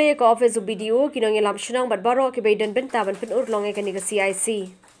Ulai kuble ka office of BDO kinongelam shnang bat baro ke baidan benta ban pin urlong e kani ka CIC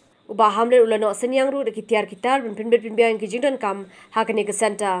uba hamle ulano senyang ru de kitiar kitar ban pin bet pin biang ki jingdan kam ha kani ka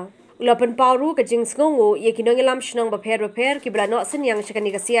center ulapan pawru ka jing sngongo ye kinongelam shnang ba pher ki blano senyang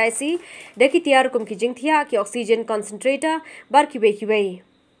shakani ka CIC de kitiar kum ki jing thia ki oxygen concentrator bar ki be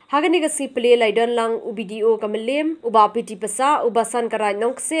Hagani ka si play laidan lang UBDO ka Milliam uba PT Pasa uba san karai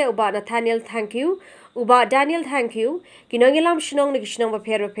nongse uba Nathaniel thank you uba Daniel thank you kinongelam shnong ni shnong ba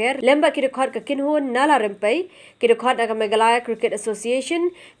pher lemba ki record ka kinho nala rempai ki record ka Meghalaya Cricket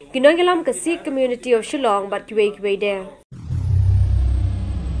Association kinongelam ka Sikh community of Shillong bat ki de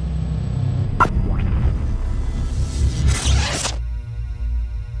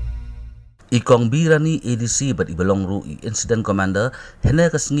Ikong birani ADC bat ibelong ru incident commander hene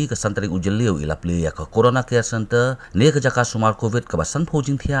ka singi ka santari ujeliu ilapli ya ka corona care center ne ka jaka sumar covid ka basan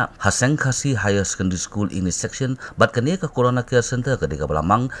phojing thia RiKhasi higher secondary school English section bat ka ne ka corona care center ka de ka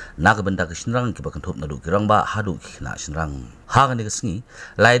balamang na ka benda ka shinrang ki bakan thop na du kirang ba hadu khina shinrang ha ka ne ka singi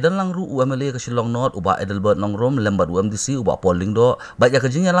laidan lang ru UMLA ka Shillong North uba Edelbert Nongrom lembat UMDC uba Polling do bat ya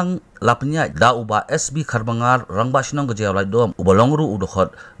ka jing lang lapnya da uba SB Kharbangar rangba shinong ka jaya lai dom uba long ru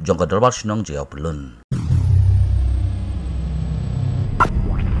udokhot jong ka darbar shinong jaya pelun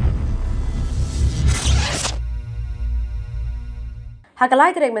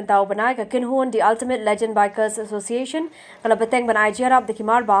Hagalai tereng mentau banai ka kinhon the Ultimate Legend Bikers Association kala beteng banai jarab de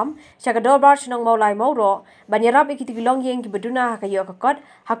kimar bam shaka dorbar shnong maulai mauro banyarab ikiti gilong yeng ki beduna ka yo ka kot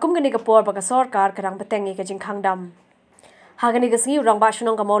hakum gani ka por ba ka sarkar karang beteng ka jingkhang dam Hagani gasngi urang ba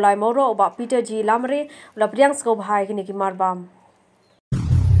shunong ka maulai moro ba Peter G Lamre ula priang sko bhai kini ki marbam.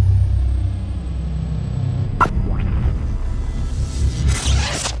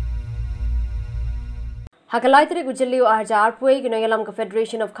 Hakalai tiri gujaliu arja arpway ginoyalam ka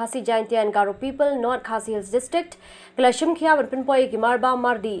Federation of Khasi Jaintia and Garo People North Khasi Hills District kelashim khia wan pinpoy ki marba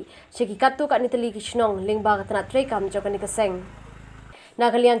mardi sheki kattu ka nitali ki shnong lingba ka tanat trekam jokani ka seng.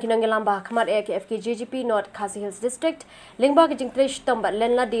 Nagaliang kinongelam ba khamat ek FKJGP North Khasi Hills District lingba ki jingtresh tamba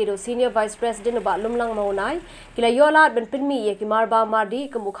lenla dero Senior Vice President ba lumlang maunai kila yola ben pinmi ye ki marba mardi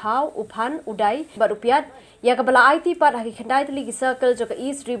ka mukhaw uphan udai barupiat ya ka bala IT pat haki khandai tali ki circle joka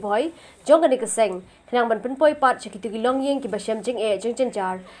East Riboy jongani ka seng khnang ban pinpoy pat cheki tu ki longyeng ki bashem jing e jingchen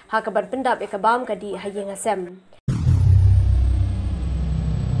jar ha ka ban pindap e ka bam ka di hayeng asem.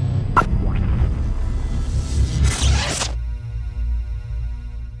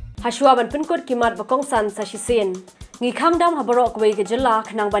 Hashua ban pinkot kimat bakong san sa shisen. Ngi khamdam habarok wei ke jala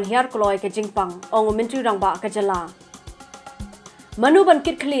khnang ban hiar kloi ke jingpang ong mintri rang ba ke jala. Manu ban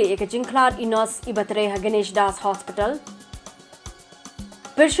kit khli ke jingkhlad inos ibatre ha Ganesh Das Hospital.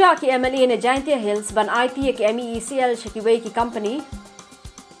 Pirshwa ki MLA ne Jaintia Hills ban IT ke MECL Shakiway ki company.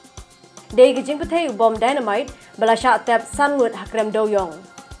 Dei ke jingpathe bomb dynamite balasha tap sanwut hakrem doyong.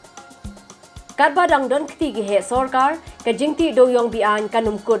 Katba dang don kti gi he sarkar ka jingti doyong bian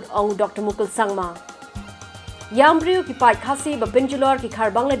kanumkud ong Dr. Mukul Sangma. Yambriu ki pai khasi ba pinjulor ki khar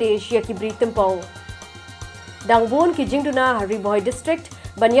Bangladesh ya ki britimpo. Dangbon ki jingduna Riboy district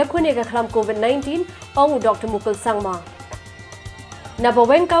ban yakhune ka khlam COVID-19 ong Dr. Mukul Sangma.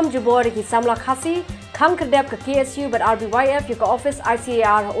 Nabawengkam jubor ki samla khasi kham kredep ka KSU but RBYF yu ka office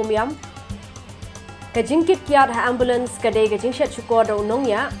ICAR ha umyam. Ka jingkit kiat ha ambulance ka dei ka jingshat chukor do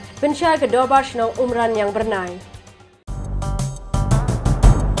nongya pinsha ka dorbar shnong umran yang bernai.